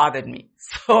night it bothered me.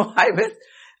 So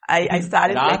I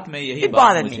started रात like, में यही it बात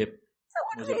bothered me. मुझे So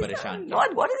what मुझे is he परेशान saying? किया.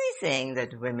 Lord, what is he saying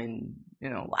that women,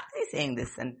 why is he saying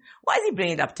this and why is he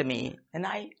bringing it up to me? And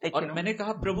I, और मैंने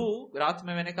कहा प्रभु, रात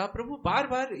में मैंने कहा प्रभु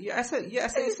बार-बार ये ऐसा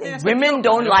इसने ऐसा Women क्यों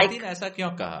don't कहा? like- मेरे पति ने ऐसा क्यों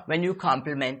कहा when you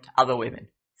compliment other women.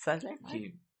 So I was like, कि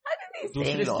what is he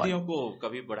दूसरे saying, Lord? स्त्रियों को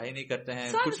कभी बढ़ाई नहीं करते हैं,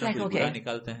 So I कुछ was ना like, कुछ okay. बुरा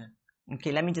निकालते हैं.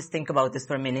 Okay, let me just think about this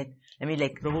for a minute. Let me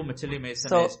like, प्रभु मछली में इस so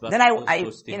समय इस बात then को I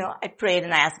सोचती हूँ. I prayed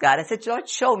and I asked God, I said, Lord,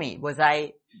 show me. Was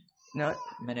I,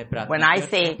 मैंने प्रार्थना when I की और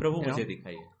say, प्रभु मुझे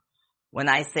दिखाइए. when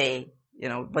I say,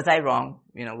 was I wrong?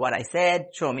 What I said,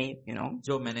 show me,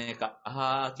 जो मैंने कहा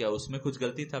क्या उसमें कुछ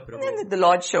गलती था And Prabhu? then the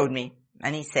Lord showed me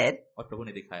and he said, और प्रभु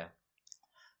ने दिखाया.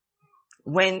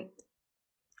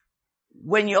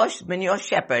 when your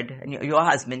shepherd and your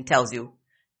husband tells you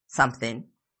something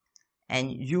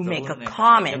and you make a प्रभु ने कहा,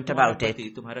 comment जब तुम्हारा about it, पति,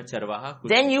 तुम्हारा चरवाहा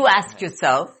कुछ then you कहता ask है,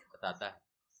 yourself, बताता है.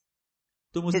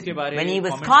 तुम उसके बारे when में he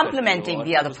was comment करते हो complimenting और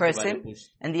the तुम other उसके बारे person में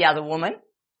पूछते and the other woman,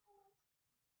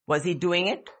 was he doing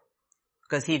it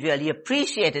because he really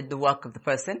appreciated the work of the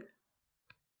person?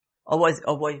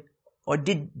 Or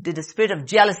did the spirit of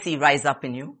jealousy rise up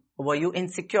in you? Or were you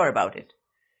insecure about it?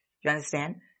 You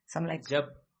understand? So I'm like,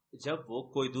 जब वो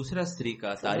कोई दूसरा स्त्री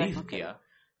का तारीफ okay. किया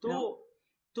तो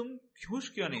तुम खुश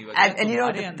क्यों नहीं हुए? and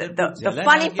तुम्हारे अंदर the कुछ जलन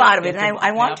funny आ गया? part of क्या it, तुम and I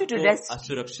अपने want आप you to को just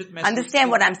असुरक्षित महसूस understand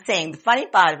किए? what I'm saying. The funny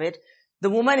part of it, the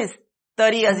woman is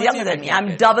 30 years समझिए younger मैं than me. क्या I'm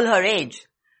कह रहा double her age.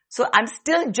 So I'm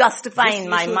still justifying in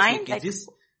जिस- my ये mind. सोचिए Like, कि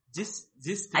जिस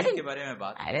I स्त्री didn't- के बारे में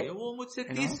बात I कर रही है didn't- वो मुझसे you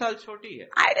 30 know, साल छोटी है,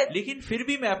 I didn't- लेकिन फिर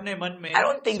भी मैं अपने मन में I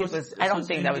don't think सोच that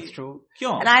रही was true.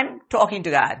 क्यों? And I'm talking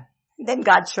to God. Then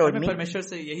God showed मैं me, परमेश्वर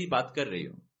से यही बात कर रही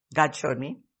हूँ God showed me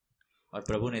और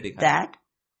प्रभु ने दिखाया that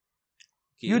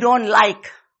कि you don't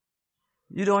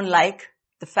like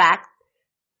the fact,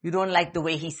 you don't like the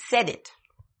way he said it,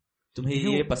 तुम्हें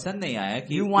ये पसंद नहीं आया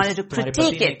कि you wanted to तुम्हारे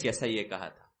critique पति ने it. कैसा ये कहा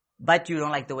था. but you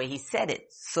don't like the way he said it.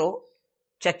 So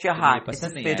check your तुम्हें heart. It's a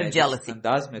पसंद नहीं spirit आया of जिस jealousy.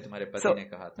 अंदाज में तुम्हारे पति So, ने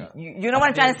कहा था. You know what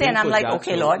I'm trying to say? And I'm like,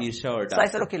 okay, Lord. ईर्ष्या और So I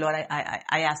डांट said, okay, Lord,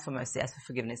 I asked for mercy, I asked for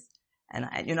forgiveness. And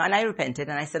I repented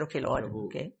and I said, okay, Lord, Prabhu,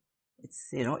 okay. It's,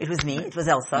 it was me, it was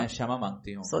मैं Elsa. क्षमा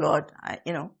मांगती हूँ. So Lord,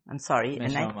 I'm sorry. मैं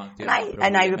And क्षमा मांगती हूँ, I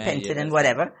Prabhu, repented मैं and ये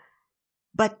whatever.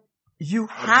 But you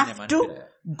और मैंने have मन to Firayalal.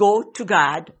 go to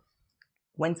God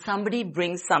when somebody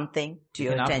brings something to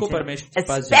your लेकिन आपको attention, परमेश्वर के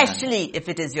पास जाना है. especially if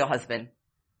it is your husband.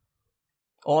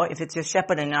 Or if it's your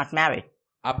shepherd and you're not married.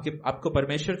 आपको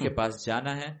परमेश्वर के पास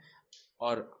जाना है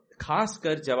और खास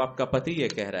कर जब आपका पति ये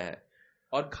कह रहा है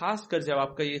और खास कर जब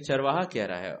आपका ये चरवाहा कह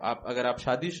रहा है. अगर आप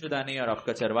शादीशुदा नहीं और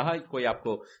आपका चरवाहा कोई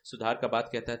आपको सुधार का बात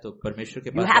कहता है तो परमेश्वर के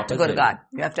You पास have to वापस go to जाइए.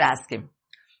 God. You have to ask Him.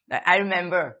 I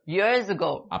remember years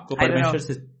ago. आपको I don't know. परमेश्वर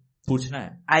से पूछना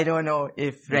है. I don't know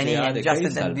if मुझे Rennie याद and है, कई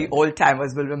Justin साल and the पहले. old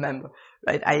timers will remember.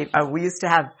 Right?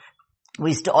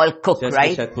 We used to all cook, जैसे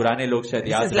right? शायद पुराने लोग शायद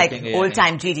This याद is like रखेंगे या old नहीं.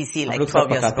 time GDC, हम like लोग 12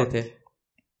 सब years पकाते ago. थे.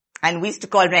 And we used to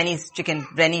call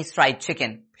Rennie's fried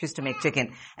chicken. We used to make chicken.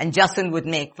 And Justin would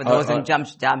make, for those in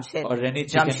Jamshed. और रेनी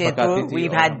चिकन Jamshedpur, पकाती थी.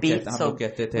 we've और had हम beef, हम so लोग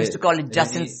कहते थे we used to call it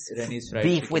Justin's रेनी's fried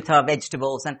beef chicken. with her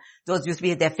vegetables. And those used to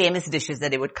be their famous dishes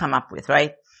that they would come up with,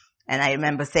 right? And I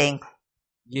remember saying,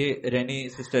 ये रेनी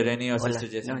sister रेनी और sister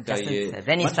no, Jason का ये Justin's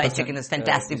Rennie's fried chicken is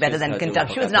fantastic, better than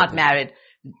Kentucky. She was not married.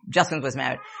 Justin was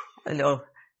married. Hello.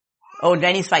 Oh,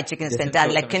 Rennie's fried chicken is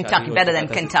fantastic, like Kentucky, better than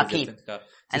Kentucky.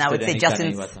 And I would say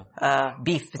Justin's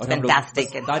beef is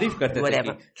fantastic and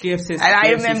whatever. And I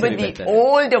remember the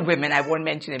older women, I won't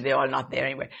mention it, they're all not there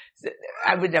anyway. So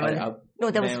I would never, no,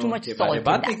 there was too much salt in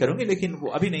बात नहीं that. करूंगी लेकिन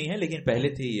वो अभी नहीं है लेकिन पहले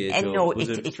थी ये And जो no,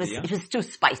 बुजुर्ग it थी, was too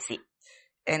spicy.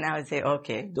 And I would say,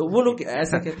 okay. तो वो लोग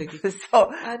ऐसा कहते कि So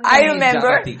I remember,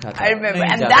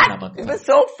 and that, it was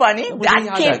so funny,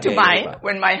 that came to mind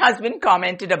when my husband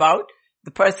commented about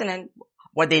the person and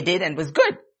what they did and was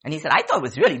good. And he said, I thought it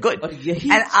was really good. और यही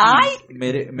And I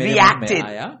मेरे reacted.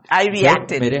 आया I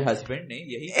reacted. मेरे husband ने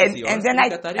यही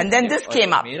and then this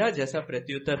came up. मेरा जैसा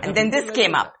प्रत्युत्तर And then this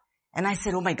came up. And I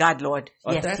said, oh my God, Lord.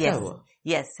 और Yes, ऐसा yes. हुआ।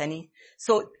 Yes. And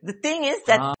so the thing is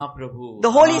that हाँ, प्रभु,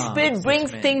 the Holy हाँ, Spirit सच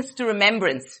brings में। things to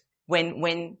remembrance when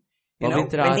you know,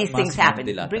 पवित्र when these आत्मा things स्मरण happen.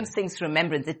 दिलाता It brings है। things to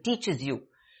remembrance. It teaches you.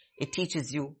 It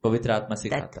teaches you पवित्र आत्मा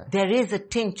सिखाता that है there is a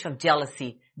tinge of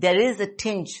jealousy. There is a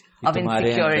tinge कि of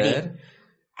तुम्हारे insecurity. अंदर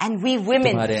And we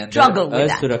women तुम्हारे struggle अंदर with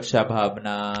that. असुरक्षा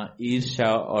भावना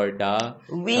ईर्ष्या और डा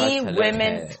We का झलक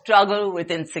women है। struggle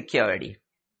with insecurity.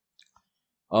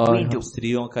 और We हम do.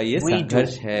 स्त्रियों का ये We do.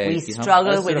 संघर्ष है We कि हम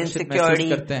struggle with असुरक्षित महसूस insecurity.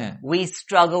 करते हैं We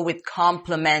struggle with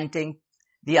complimenting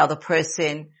the other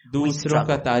person. We दूसरों का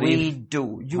struggle. तारीफ We do.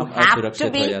 You हम have to असुरक्षित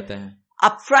हो be जाते हैं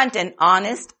upfront and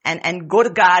honest and go to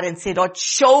God and say, Lord,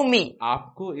 show me.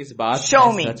 आपको इस बात Show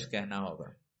में me. सच कहना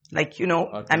होगा Like, you know,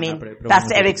 और I करना mean, पड़े, प्रभु Pastor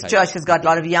मुझे Eric's दिखाइए। church has got a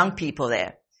lot of young people there.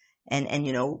 And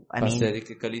you know, I mean, pastor Eric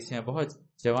की कलीसियां बहुत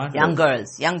जवान young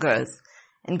लोग। girls.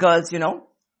 And girls, you know,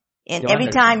 and Join every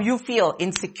us. time you feel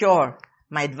insecure,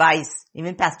 my advice,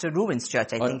 even Pastor Ruben's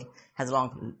church, I Or- think, has a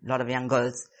lot of young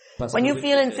girls. Pastor When you Ruben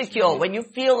feel की church insecure, में when you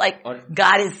feel like और-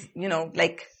 God is, you know,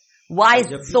 like, why is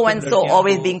जब भी so तुम and so लड़कियों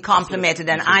always को being complimented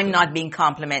and महसूस I'm करो। not being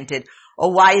complimented?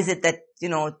 Or why is it that, you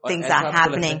know, और things ऐसा are आपको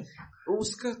happening? लगता है,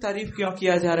 उसका तारीफ क्यों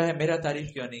किया जा रहा है मेरा तारीफ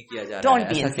क्यों नहीं किया जा रहा Don't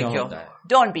है be ऐसा क्यों insecure. होता है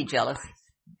Don't be jealous.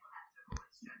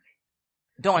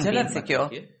 Don't be जलन मत insecure.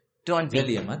 रखिए, Don't be.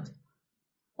 जलिए मत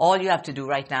All you have to do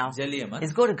right now जलिए मत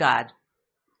is go to God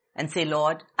and say,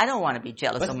 Lord, I don't want to be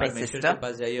jealous बस of my परमेश्वर के sister.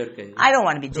 पास जाइए और कहिए I don't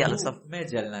want to be jealous Prabhu, of मैं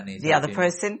जलना नहीं the other चाहती हूँ।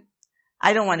 person.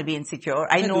 I don't want to be insecure.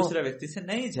 I मैं know. दूसरा व्यक्ति से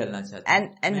नहीं जलना चाहती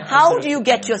And मैं how do you असुरक्षित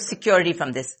get नहीं your होना security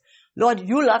from this? Lord,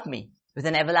 you love me with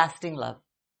an everlasting love.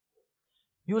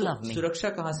 You चाहती। love me. सुरक्षा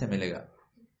कहाँ से मिलेगा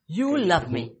You love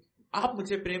me. आप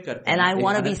मुझे प्रेम करते हैं And I एक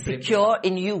want to be Anant Prem secure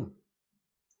in you.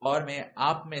 और मैं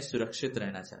आप में सुरक्षित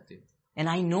रहना चाहती हूँ And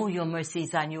I know your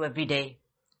mercies are new every day.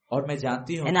 और मैं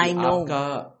जानती हूँ And कि I know- आपका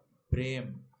प्रेम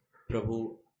प्रभु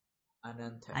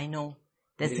अनंत है I know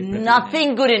there's मेरे प्रति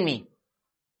nothing good in me.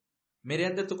 मेरे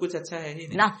अंदर तो कुछ अच्छा है ही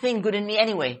नहीं Nothing good in me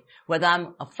anyway. Whether I'm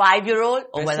a 5-year-old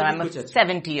or वैसे whether भी I'm a कुछ अच्छा।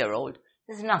 70-year-old.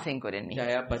 There's nothing good in me.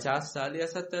 चाहे आप 50 साल या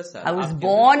 70 साल I was आपके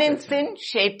born अंदर in कुछ अच्छा है। sin,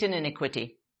 shaped in iniquity.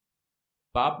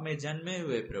 पाप में जन्मे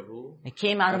हुए प्रभु I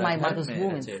came out of और my अधर्म mother's में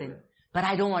womb in रचे sin. हुए। But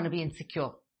I don't want to be insecure.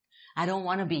 I don't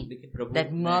want to be लेकिन प्रभु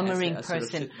that मैं murmuring ऐसे person.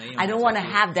 असुरक्षित नहीं I don't होना want to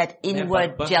चाहती have that हूँ। मैं inward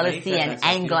बकबक नहीं jealousy करना and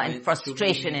चाहती anger हूँ, and मैं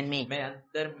frustration चुगली, in me. मैं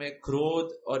अंदर में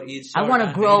क्रोध और ईर्ष्या I और want to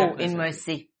डर grow नहीं रखना in चाहती।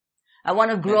 mercy. I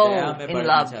want to मैं grow दया में in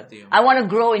बढ़ना love. चाहती हूँ। I want to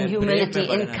grow in मैं प्रेम में humility,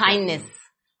 in बढ़ना kindness. चाहती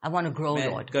I want to grow, मैं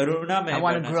Lord. करुणा में I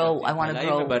want to बढ़ना grow. चाहती I हूँ, want to भलाई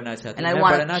grow. में बढ़ना चाहती And हूँ, I मैं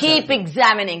want बढ़ना to keep चाहती हूँ।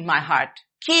 examining my heart.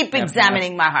 Keep मैं अपने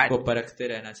examining my आप heart. को परखते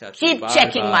रहना चाहती हूँ, Keep bar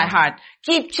checking bar, my heart.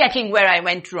 Keep checking where I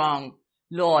went wrong.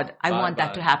 Lord, I bar want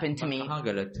that bar, to happen to मैं me कहाँ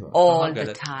गलत हुआ, all कहाँ the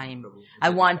गलत हुआ, time. प्रभु, मुझे I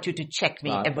want you दिखाइए। to check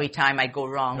me bar every bar. time I go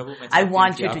wrong. प्रभु, मैं I चाहती हूँ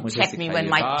want कि you आप to मुझे check me when सिखाइए,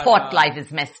 my bar thought bar. life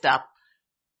is messed up.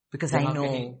 Because I जहाँ know,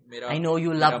 कहीं मेरा- I know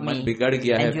you मेरा love मन me. बिगड़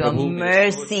गया है, And your प्रभु,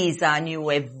 मेरे सोच- mercies are new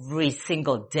every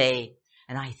single day.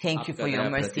 And I thank you आपका for your दया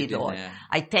mercy, प्रतिदिन Lord. है।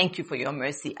 I thank you for your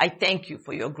mercy. I thank you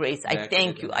for your grace. I दया के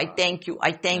thank लिए you. I धन्यवाद। thank you.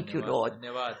 I thank you, धन्यवाद, Lord.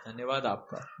 धन्यवाद धन्यवाद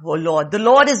आपका Oh Lord, the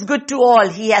Lord is good to all.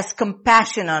 He has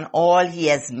compassion on all He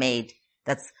has made.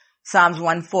 That's Psalms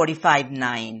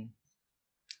 145:9.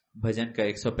 भजन का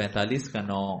 145 का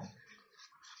 9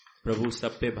 प्रभु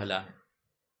सब पे भला है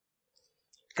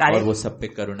Got और it? वो सब पे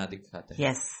करुणा दिखाता है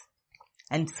Yes.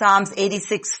 And Psalms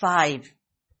 86:5.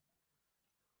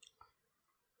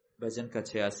 भजन का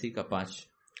 86 का 5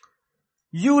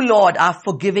 You, Lord, are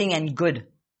forgiving and good,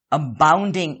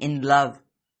 abounding in love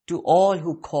to all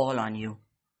who call on you.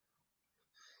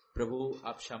 प्रभु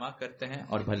आप क्षमा करते हैं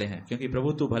और भले हैं क्योंकि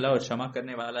प्रभु तू भला और क्षमा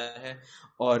करने वाला है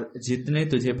और जितने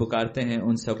तुझे पुकारते हैं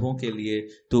उन सबों के लिए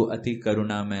तू अति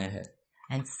करुणामय है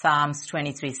And Psalms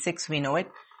 23:6, we know it.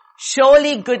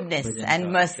 Surely goodness bhajan and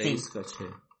का mercy 23 का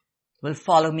 6 will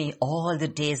follow me all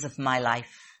the days of my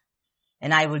life.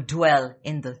 and I will dwell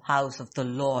in the house of the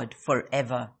Lord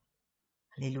forever.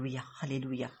 Hallelujah,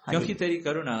 hallelujah, क्योंकि hallelujah. तेरी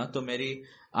करुणा तो मेरी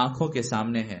आंखों के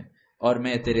सामने है और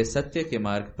मैं तेरे सत्य के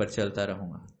मार्ग पर चलता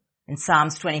रहूंगा. In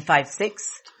Psalms 25:6,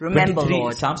 remember,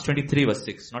 Lord. Psalms 23 verse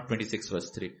 6, not 26 verse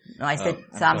 3. No, I said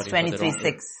I'm Psalms sorry for the wrong-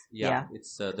 23:6. Yeah.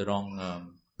 It's the wrong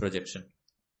projection.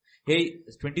 Hey,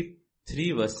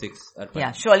 23 verse 6. Arpan.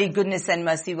 Yeah, surely goodness and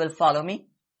mercy will follow me.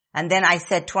 And then I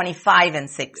said 25 and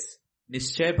 6.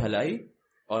 निश्चय भलाई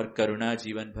और करुणा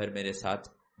जीवन भर मेरे साथ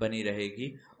बनी रहेगी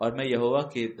और मैं यहोवा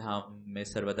के धाम में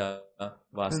सर्वदा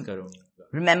वास करूंगा.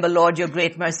 Remember, Lord, your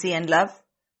great mercy and love,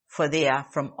 for they are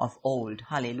from of old.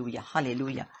 Hallelujah,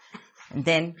 hallelujah. And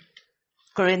then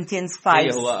Corinthians 5.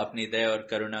 यहोवा अपनी दया और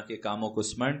करुणा के कामों को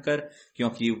स्मरण कर,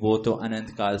 क्योंकि वो तो अनंत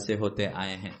काल से होते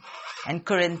आए हैं. And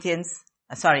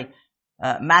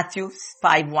Matthew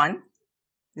 5:1.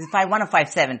 Is it 5:1 or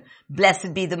 5:7?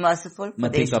 Blessed be the merciful. For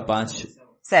मत्ती they का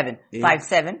 5:7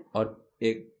 5:7. और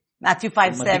एक Matthew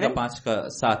मत्ती का 5:7.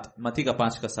 5:7 मत्ती का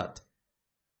 5:7.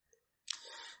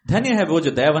 धन्य है वो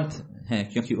जो दयावंत हैं,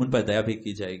 क्योंकि उन पर दया भी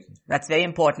की जाएगी. That's very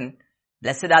important.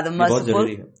 Blessed are the ये बहुत merciful,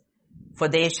 जरूरी है. for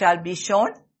they shall be shown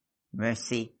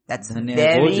mercy. That's धन्य है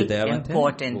वो very जो दयावंत हैं,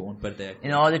 important. वो उन पर दया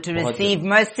In order to बहुत receive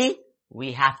mercy, we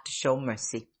have to show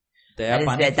mercy. Daya That is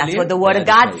पाने it. के That's लिए what the word of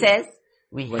Daya God दिखाइए. says.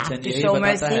 We have वचन to यही show बताता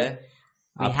mercy. है,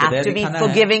 We आपको have दया to be दिखाना है.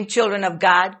 forgiving children of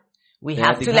God. We Daya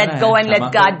have to दिखाना let है, go and let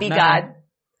क्षमा God be करना है. God.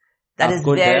 That is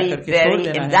आपको दया very, करके छोड़ very,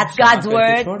 देना है, that's क्षमा God's करके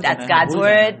word. छोड़ That's देना है, God's भूल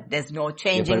जाना word. है. There's no ये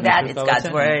changing that. परमेश्वर It's का God's वचन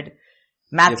है. word. ये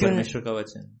Matthew परमेश्वर का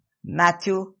वचन.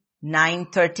 Matthew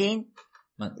 9:13.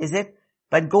 मत- Is it?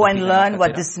 But go and मत्ती का learn 9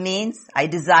 what का this means. I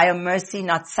desire mercy,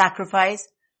 not sacrifice,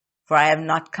 for I have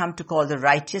not come to call the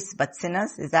righteous, but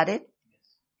sinners. Is that it?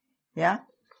 Yeah?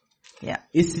 Yeah.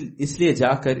 इसलिए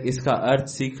जाकर इसका अर्थ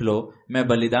सीख लो. मैं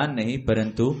बलिदान नहीं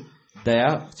परंतु दया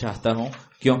चाहता हूँ,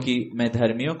 क्योंकि मैं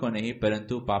धर्मियों को नहीं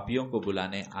परंतु पापियों को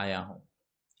बुलाने आया हूँ.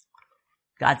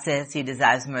 God says he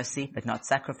desires mercy, but not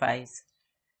sacrifice.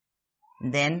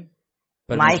 And then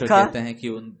परमेश्वर Micah, कहते हैं कि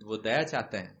वो दया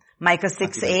चाहते हैं. Micah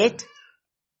 6:8.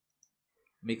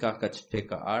 मीका का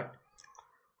 6:8.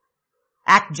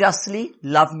 Act justly,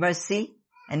 love mercy,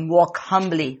 and walk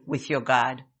humbly with your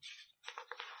God.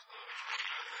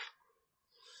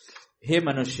 हे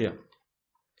मनुष्य,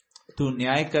 तू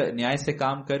न्याय से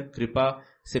काम कर, कृपा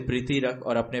से प्रीति रख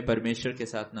और अपने परमेश्वर के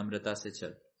साथ नम्रता से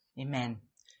चल. Amen.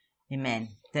 Amen.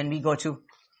 Then we go to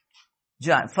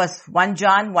John. First 1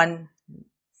 John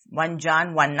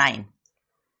 1:9.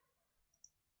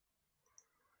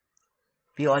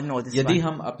 We all know this यदि one.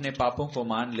 हम अपने पापों को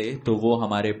मान ले तो वो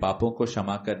हमारे पापों को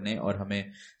क्षमा करने और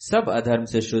हमें सब अधर्म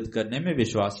से शुद्ध करने में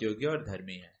विश्वास योग्य और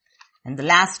धर्मी है. And the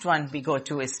last one we go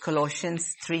to is Colossians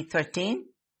 3:13.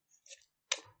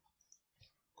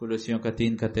 कुलुसियों का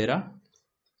 3:13.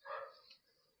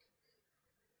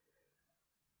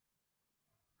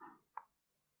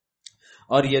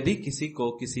 और यदि किसी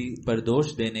को किसी पर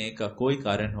दोष देने का कोई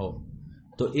कारण हो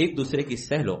तो एक दूसरे की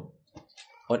सह लो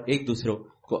और एक दूसरों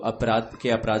को अपराध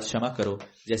क्षमा करो,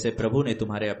 जैसे प्रभु ने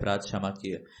तुम्हारे अपराध क्षमा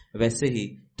किए वैसे ही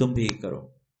तुम भी करो.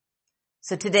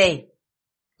 So today,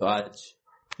 तो आज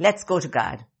let's go to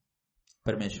God.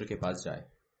 परमेश्वर के पास जाए.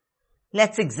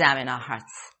 Let's examine our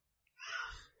hearts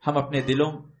हम अपने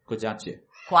दिलों को जांचे,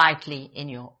 quietly in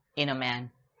your inner man.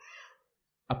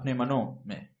 अपने मनों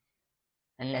में.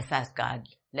 And let's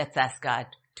ask God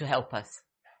to help us.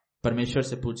 परमेश्वर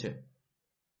से पूछे.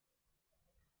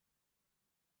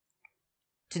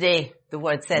 Today, the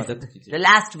word says, मदद कीजिए. the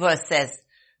last verse says,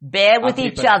 bear with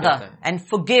आखिरी each पद कहता other है. and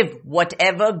forgive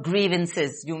whatever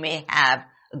grievances you may have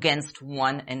against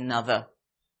one another.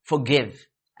 Forgive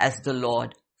as the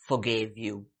Lord forgave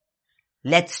you.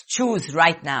 Let's choose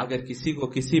right now. अगर किसी को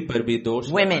किसी पर भी दोष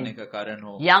Women, लगाने का कारण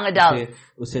हो, young adults,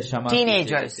 उसे क्षमा teenagers.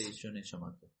 कीजिए, जैसे यीशु ने क्षमा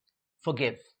किया.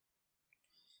 Forgive.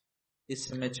 इस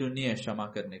समय चुनिए क्षमा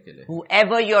करने के लिए.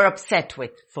 Whoever you're upset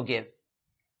with, forgive.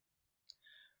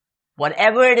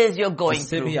 Whatever it is you're going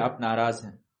इससे भी through, आप नाराज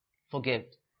हैं, forgive.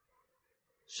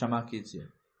 क्षमा कीजिए.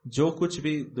 जो कुछ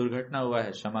भी दुर्घटना हुआ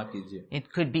है क्षमा कीजिए.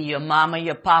 It could be your mama,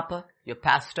 your papa, your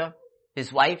pastor,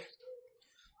 his wife,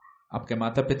 आपके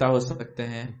माता पिता हो सकते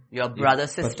हैं, your brother,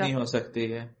 पत्नी sister, हो सकती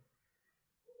है,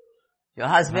 your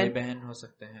भाई husband, बहन हो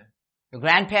सकते हैं, your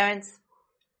grandparents,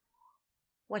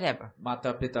 whatever.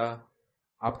 माता पिता,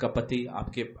 आपका पति,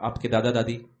 आपके दादा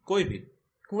दादी, कोई भी,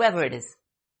 Whoever it is,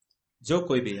 जो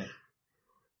कोई भी है.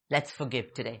 let's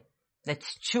forgive today.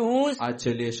 Let's choose आज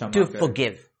चलिए क्षमा to करें.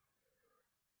 forgive.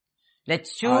 Let's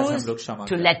आज हम choose लोग क्षमा to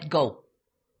करें. let go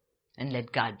and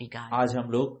let God be God. आज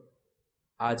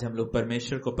हम लोग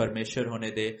परमेश्वर को परमेश्वर होने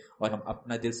दे और हम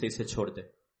अपना दिल से इसे छोड़ दे.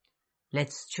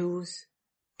 Let's choose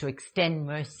to extend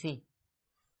mercy.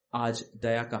 आज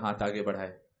दया का हाथ आगे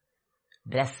बढ़ाए.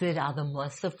 Blessed are the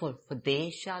merciful, for they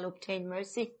shall obtain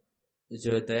mercy.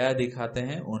 जो दया दिखाते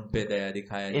हैं उन पे दया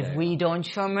दिखाया If जाएगा. we don't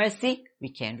show mercy, we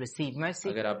can't receive mercy.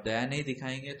 अगर आप दया नहीं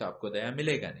दिखाएंगे तो आपको दया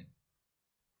मिलेगा नहीं.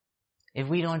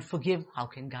 If we don't forgive, how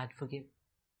can God forgive?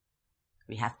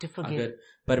 We have to forgive. अगर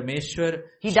परमेश्वर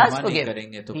He does क्षमा नहीं forgive.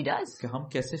 करेंगे तो He does. हम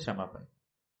कैसे क्षमा पाएं?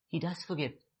 He does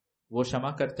forgive. वो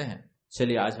क्षमा करते हैं.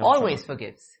 चलिए आज हम Always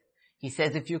forgives. He says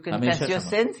if you confess हमेशा your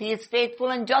क्षमा. sins, He is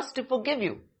faithful and just to forgive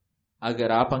you.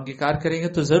 अगर आप अंगीकार करेंगे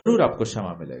तो जरूर आपको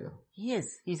क्षमा मिलेगा. He is.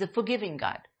 He's a forgiving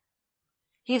God.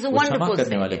 He's a वो क्षमा wonderful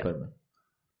करने वाले Savior. परमेश्वर.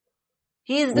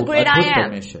 He is वो the great I अद्भुत am.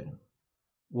 परमेश्वर है.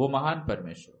 वो महान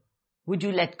परमेश्वर. Would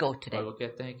you let go और today? वो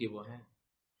कहते हैं कि वो है.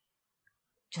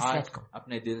 Just आज let go.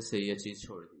 अपने दिल से ये चीज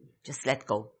छोड़ दीजिए. Just let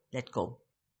go. Let go.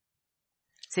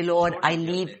 Say, Lord, I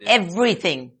leave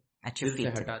everything at your दिल से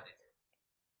feet. हटा दीजिए.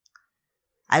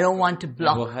 I don't want to वो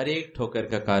block हर एक ठोकर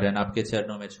का कारण आपके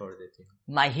चरणों में छोड़ देती हूँ.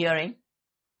 my hearing.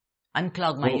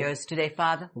 Unclog my वो- ears today,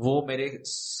 Father. वो मेरे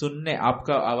सुनने,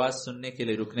 आपका आवाज सुनने के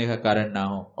लिए रुकने का कारण ना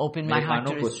हो. Open my मेरे heart to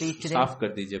कानों को receive today. साफ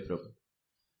कर दीजिए प्रभु.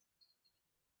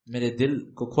 मेरे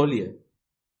दिल को खोलिए.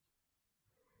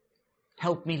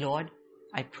 Help me, Lord.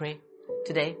 I pray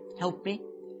today. Help me.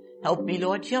 Help me,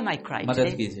 Lord. Hear my cry मदद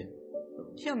today. कीजिए.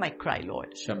 Hear my cry, Lord.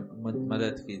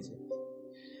 मदद कीजिए.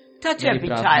 Touch मेरी every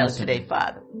प्रार्थना child सुनिए. today,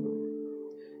 Father.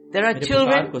 There are मेरे children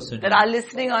पुकार को सुनिए. that are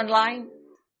listening online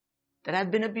that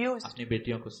have been abused, अपनी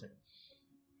बेटियों को सुनिए.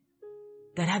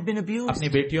 that have been abused, अपनी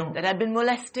बेटियों that have been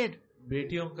molested.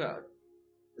 बेटियों का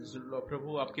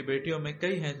प्रभु, आपकी बेटियों में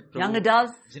कई हैं Young प्रभु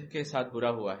adults, जिनके साथ बुरा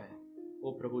हुआ है.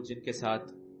 वो प्रभु जिनके साथ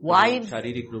wives,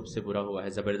 शारीरिक रूप से बुरा हुआ है,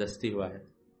 जबरदस्ती हुआ है.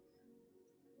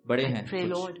 बड़े I हैं pray,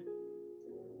 कुछ Lord,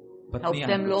 help पत्नियां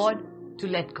them, हैं कुछ. Lord,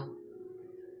 to let go.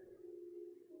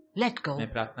 Let go.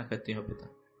 मैं प्रार्थना करती हूँ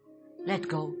पिता Let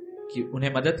go. कि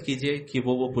उन्हें मदद कीजिए कि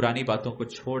वो पुरानी बातों को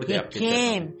छोड़ दे. He आपके चरणों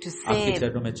came में. to आपके save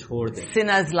चरणों में छोड़ दे.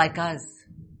 sinners like us.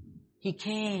 He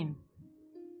came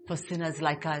for sinners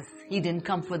like us. He didn't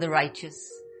come for the righteous.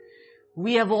 We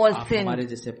have all आप हमारे sinned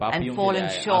जैसे and पापियों के लिए fallen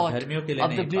आए. आप short धर्मियों के लिए of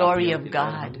the नहीं, glory पापियों of के लिए.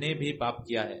 और God. हमने भी पाप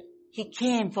किया है. He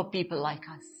came for people like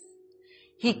us.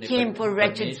 He हमने came for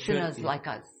wretched परमेश्वर sinners की- like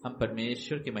us. हम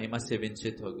परमेश्वर की महिमा से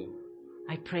वंचित हो गए.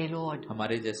 I pray, Lord,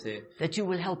 हमारे जैसे that you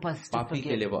will help us to पापी के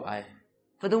forgive. लिए वो आए हैं.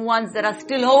 For the ones that are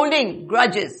still holding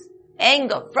grudges,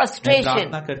 anger, मैं frustration,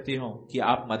 प्रार्थना करती हूँ कि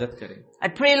आप मदद करें.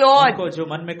 I pray, Lord, उनको जो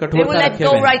मन में they will कठोरता let रखे go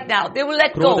हुए हैं, right now. They will let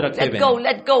go. क्रोध रखे Let हुए go, हैं.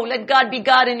 let go. Let God be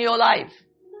God in your life.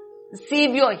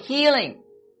 Receive your healing.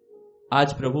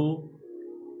 आज प्रभु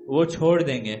वो छोड़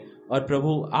देंगे और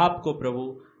प्रभु आपको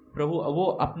प्रभु वो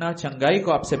अपना चंगाई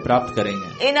को आपसे प्राप्त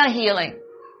करेंगे. Inner healing.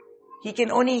 He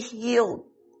can only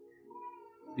heal.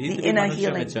 The भीतरी inner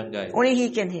मनुष्य में healing. चंगाई Only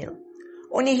He can heal.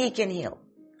 Only He can heal.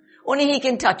 Only He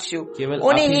can touch you. केवल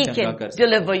Only आप ही He चंगा can कर सकते.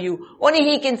 deliver you. Only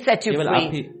He can set you केवल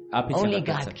free. आप ही Only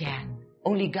चंगा कर God सकते हैं.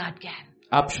 can. Only God can.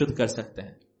 आप शुद्ध कर सकते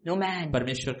हैं. No man,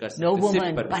 परमेश्वर कर सकते no हैं. सिर्फ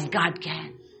woman, but परमेश्वर. God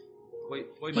can.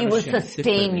 कोई He will मनुष्य नहीं, सिर्फ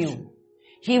sustain परमेश्वर. you.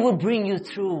 He will bring you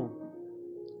through.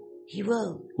 He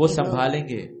will. वो He will.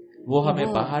 संभालेंगे. वो हमें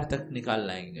will. बाहर तक निकाल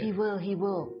लाएंगे. He will. He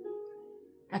will.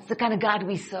 That's the kind of God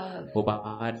we serve. वो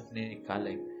बाहर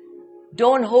निकालेंगे.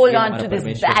 Don't hold ये on हमारा to this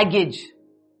परमेश्वर है. baggage.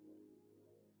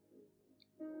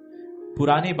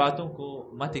 पुरानी बातों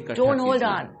को मत इकट्ठा Don't hold कीजिए.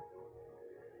 on.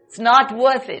 It's not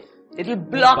worth it. It'll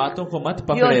उन block बातों को मत your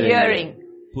पकड़े रहिए. hearing.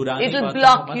 पुरानी It'll बातों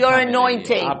block को मत your थामे रहिए.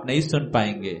 anointing. आप नहीं सुन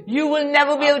पाएंगे. You will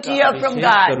never be able to hear आपका from अभिषेक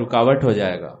का God. रुकावट हो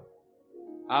जाएगा.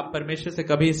 आप परमेश्वर से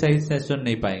कभी सही से सुन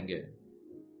नहीं पाएंगे.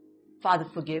 Father,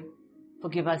 forgive.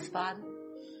 Forgive us, Father.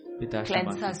 पिता क्षमा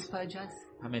Cleanse us, कीजिए. purge us.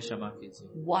 हमें क्षमा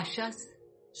कीजिए. Wash us.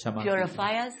 क्षमा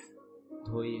Purify us. कीजिए.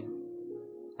 धोइए.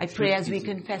 I pray as we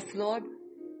कीजिए. confess, Lord,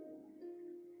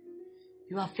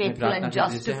 you are मैं faithful प्रार्थना and करती हूँ,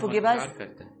 just जिससे to हम forgive प्यार us.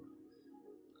 करते हैं.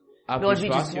 आप Lord, we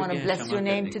विश्वास just want योग्य to हैं bless क्षमा your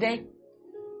name करने के today. लिए.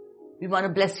 We want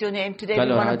to bless your name today.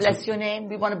 कल We और want to आज bless your name.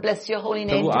 We want to bless your holy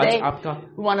name प्रभु आज today.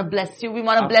 आपका We want to bless you. We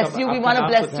want to आपका- bless you. We आपका want to नाम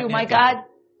bless को you, धन्य my कहते हैं. God.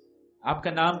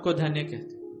 आपका नाम को धन्य कहते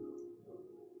हैं.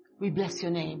 We bless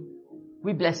your name.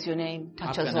 We bless your name. Touch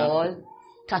आपका us नाम all.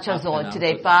 Touch us आपका all नाम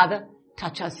today, को- Father.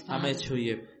 Touch us, हमें Father.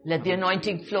 छूइए. Let the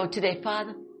anointing flow today,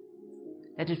 Father.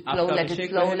 Let it flow, आपका let it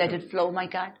अभिषेक flow, बहे let Prabhu. it flow, my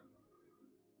God.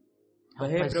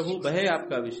 बहे Help us, प्रभु, Jesus. बहे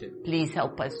आपका अभिषेक. Please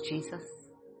help us, Jesus.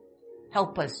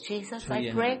 Help us, Jesus, I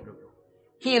छूइए pray. हमें प्रभु.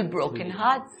 Heal broken छूइए.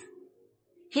 hearts.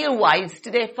 Heal wives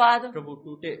today, Father. प्रभु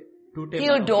टूटे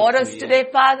Heal मनों को daughters छूइए. today,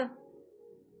 Father.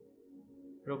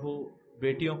 प्रभु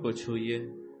बेटियों को छूइए.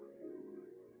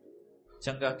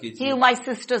 चंगा कीजिए. Heal my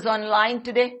sisters online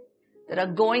today that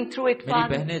are going through it, मेरी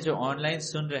Father. बहनें जो ऑनलाइन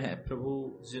सुन रहे हैं प्रभु,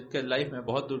 जिनके लाइफ में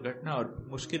बहुत दुर्घटना और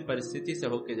मुश्किल परिस्थिति से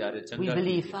होके जा रहे, We चंगा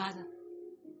believe, कीजिए, Father,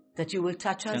 that you will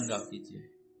touch us, चंगा कीजिए,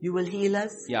 you will heal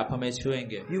us, कि आप हमें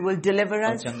छुएंगे you will deliver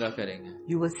और us, चंगा करेंगे,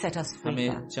 you will set us free, हमें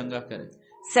Father. चंगा करें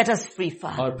Set us free,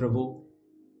 Father. और प्रभु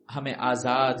हमें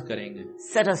आजाद करेंगे,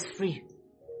 Set us free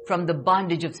from the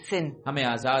bondage of sin. हमें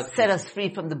आजाद Set us free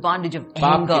from the bondage of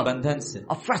पाप के anger, बंधन से,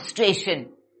 of frustration,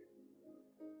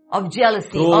 of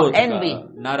jealousy, क्रोध of envy,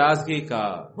 का, नाराजगी का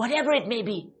whatever it may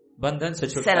be. बंधन से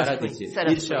Set छुटकारा us free. दीजिए, Set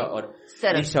us ईर्ष्या free. और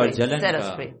Set us ईर्ष्या और free. जलन Set us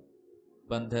का free.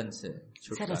 बंधन से Set us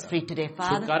छुटकारा, free today,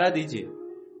 Father. छुटकारा दीजिए,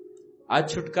 आज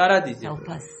छुटकारा दीजिए Help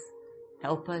Prabhu. us.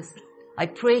 Help us. I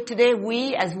pray today we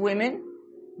as women,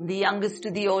 the youngest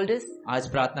to the oldest, आज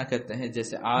प्रार्थना करते हैं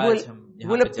जैसे will, आज हम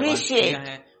यहाँ will पे जवान appreciate, स्त्रियां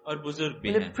हैं और बुजुर्ग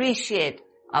भी will हैं, appreciate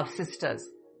our sisters,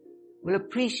 will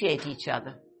appreciate each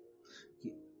other.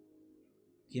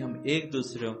 कि हम एक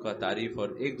दूसरे का तारीफ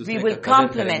और एक We दूसरे will का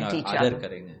कदर करेंगे compliment और each आदर other.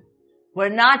 करेंगे।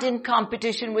 We're not in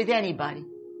competition with anybody,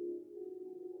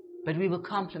 but we will हम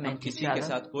compliment each किसी के other.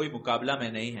 साथ कोई मुकाबला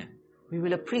में नहीं है, We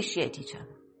will appreciate each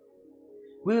other.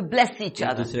 We will bless each एक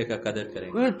other. दूसरे का कदर We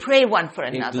करेंगे, will pray one for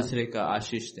एक another. दूसरे का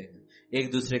आशीष देंगे,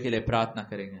 एक दूसरे के लिए प्रार्थना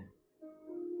करेंगे।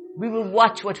 We will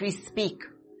watch what we speak.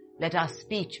 Let our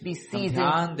speech be हम ध्यान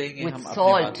seasoned देंगे with हम अपनी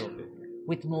salt, बातों पे।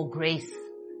 with more grace,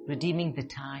 redeeming the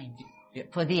time.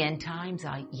 For the end times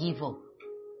are evil.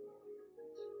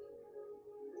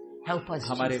 Help us,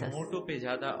 हमारे Jesus. मोटों पे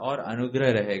ज्यादा और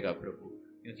अनुग्रह रहेगा प्रभु,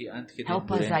 क्योंकि अंत के दिन Help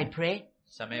बुरे us, I हैं। pray.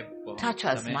 समय Touch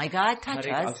us, समय my God, touch हर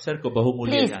एक us. अवसर को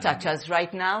बहुमूल्य Please जाना touch है। us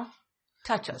right now.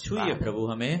 Touch us, छूइए Father. प्रभु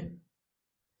हमें,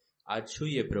 आज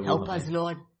छूइए प्रभु Help us, हमें,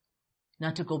 Lord,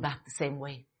 not to go back the same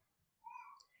way.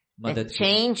 मदद Let कीजिए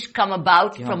change come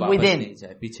about कि हम from वापस within. नहीं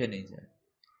जाए, पीछे नहीं जाए।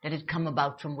 Let it come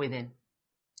about from within.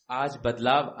 आज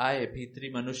बदलाव आए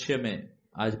भीतरी मनुष्य में,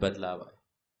 आज बदलाव आए।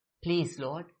 Please,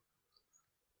 Lord,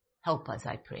 help us,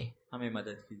 I pray. हमें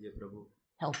मदद कीजिए प्रभु,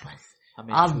 Help us.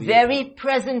 हमें Our छूइए very Prabhu,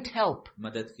 present help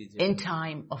मदद कीजिए। in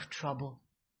time of trouble.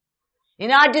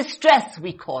 In our distress,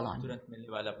 we call on you. तुरंत मिलने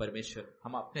वाला परमेश्वर,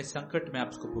 हम अपने संकट में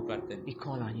आपको पुकारते हैं। We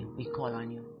call on you. We call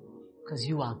on you. Because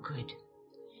you are good.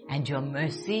 And your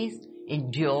mercies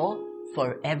endure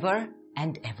forever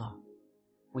and ever.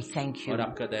 We thank you. और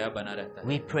आपका दया बना रहता है।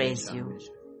 We praise हमेशा, you.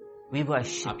 हमेशा। We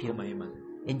worship आपको you. महिमा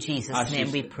दे। In Jesus' Ashish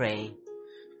name we they. pray.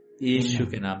 यीशु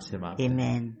के नाम से मांगते हैं।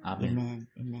 Amen. आमीन। Amen.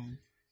 Amen.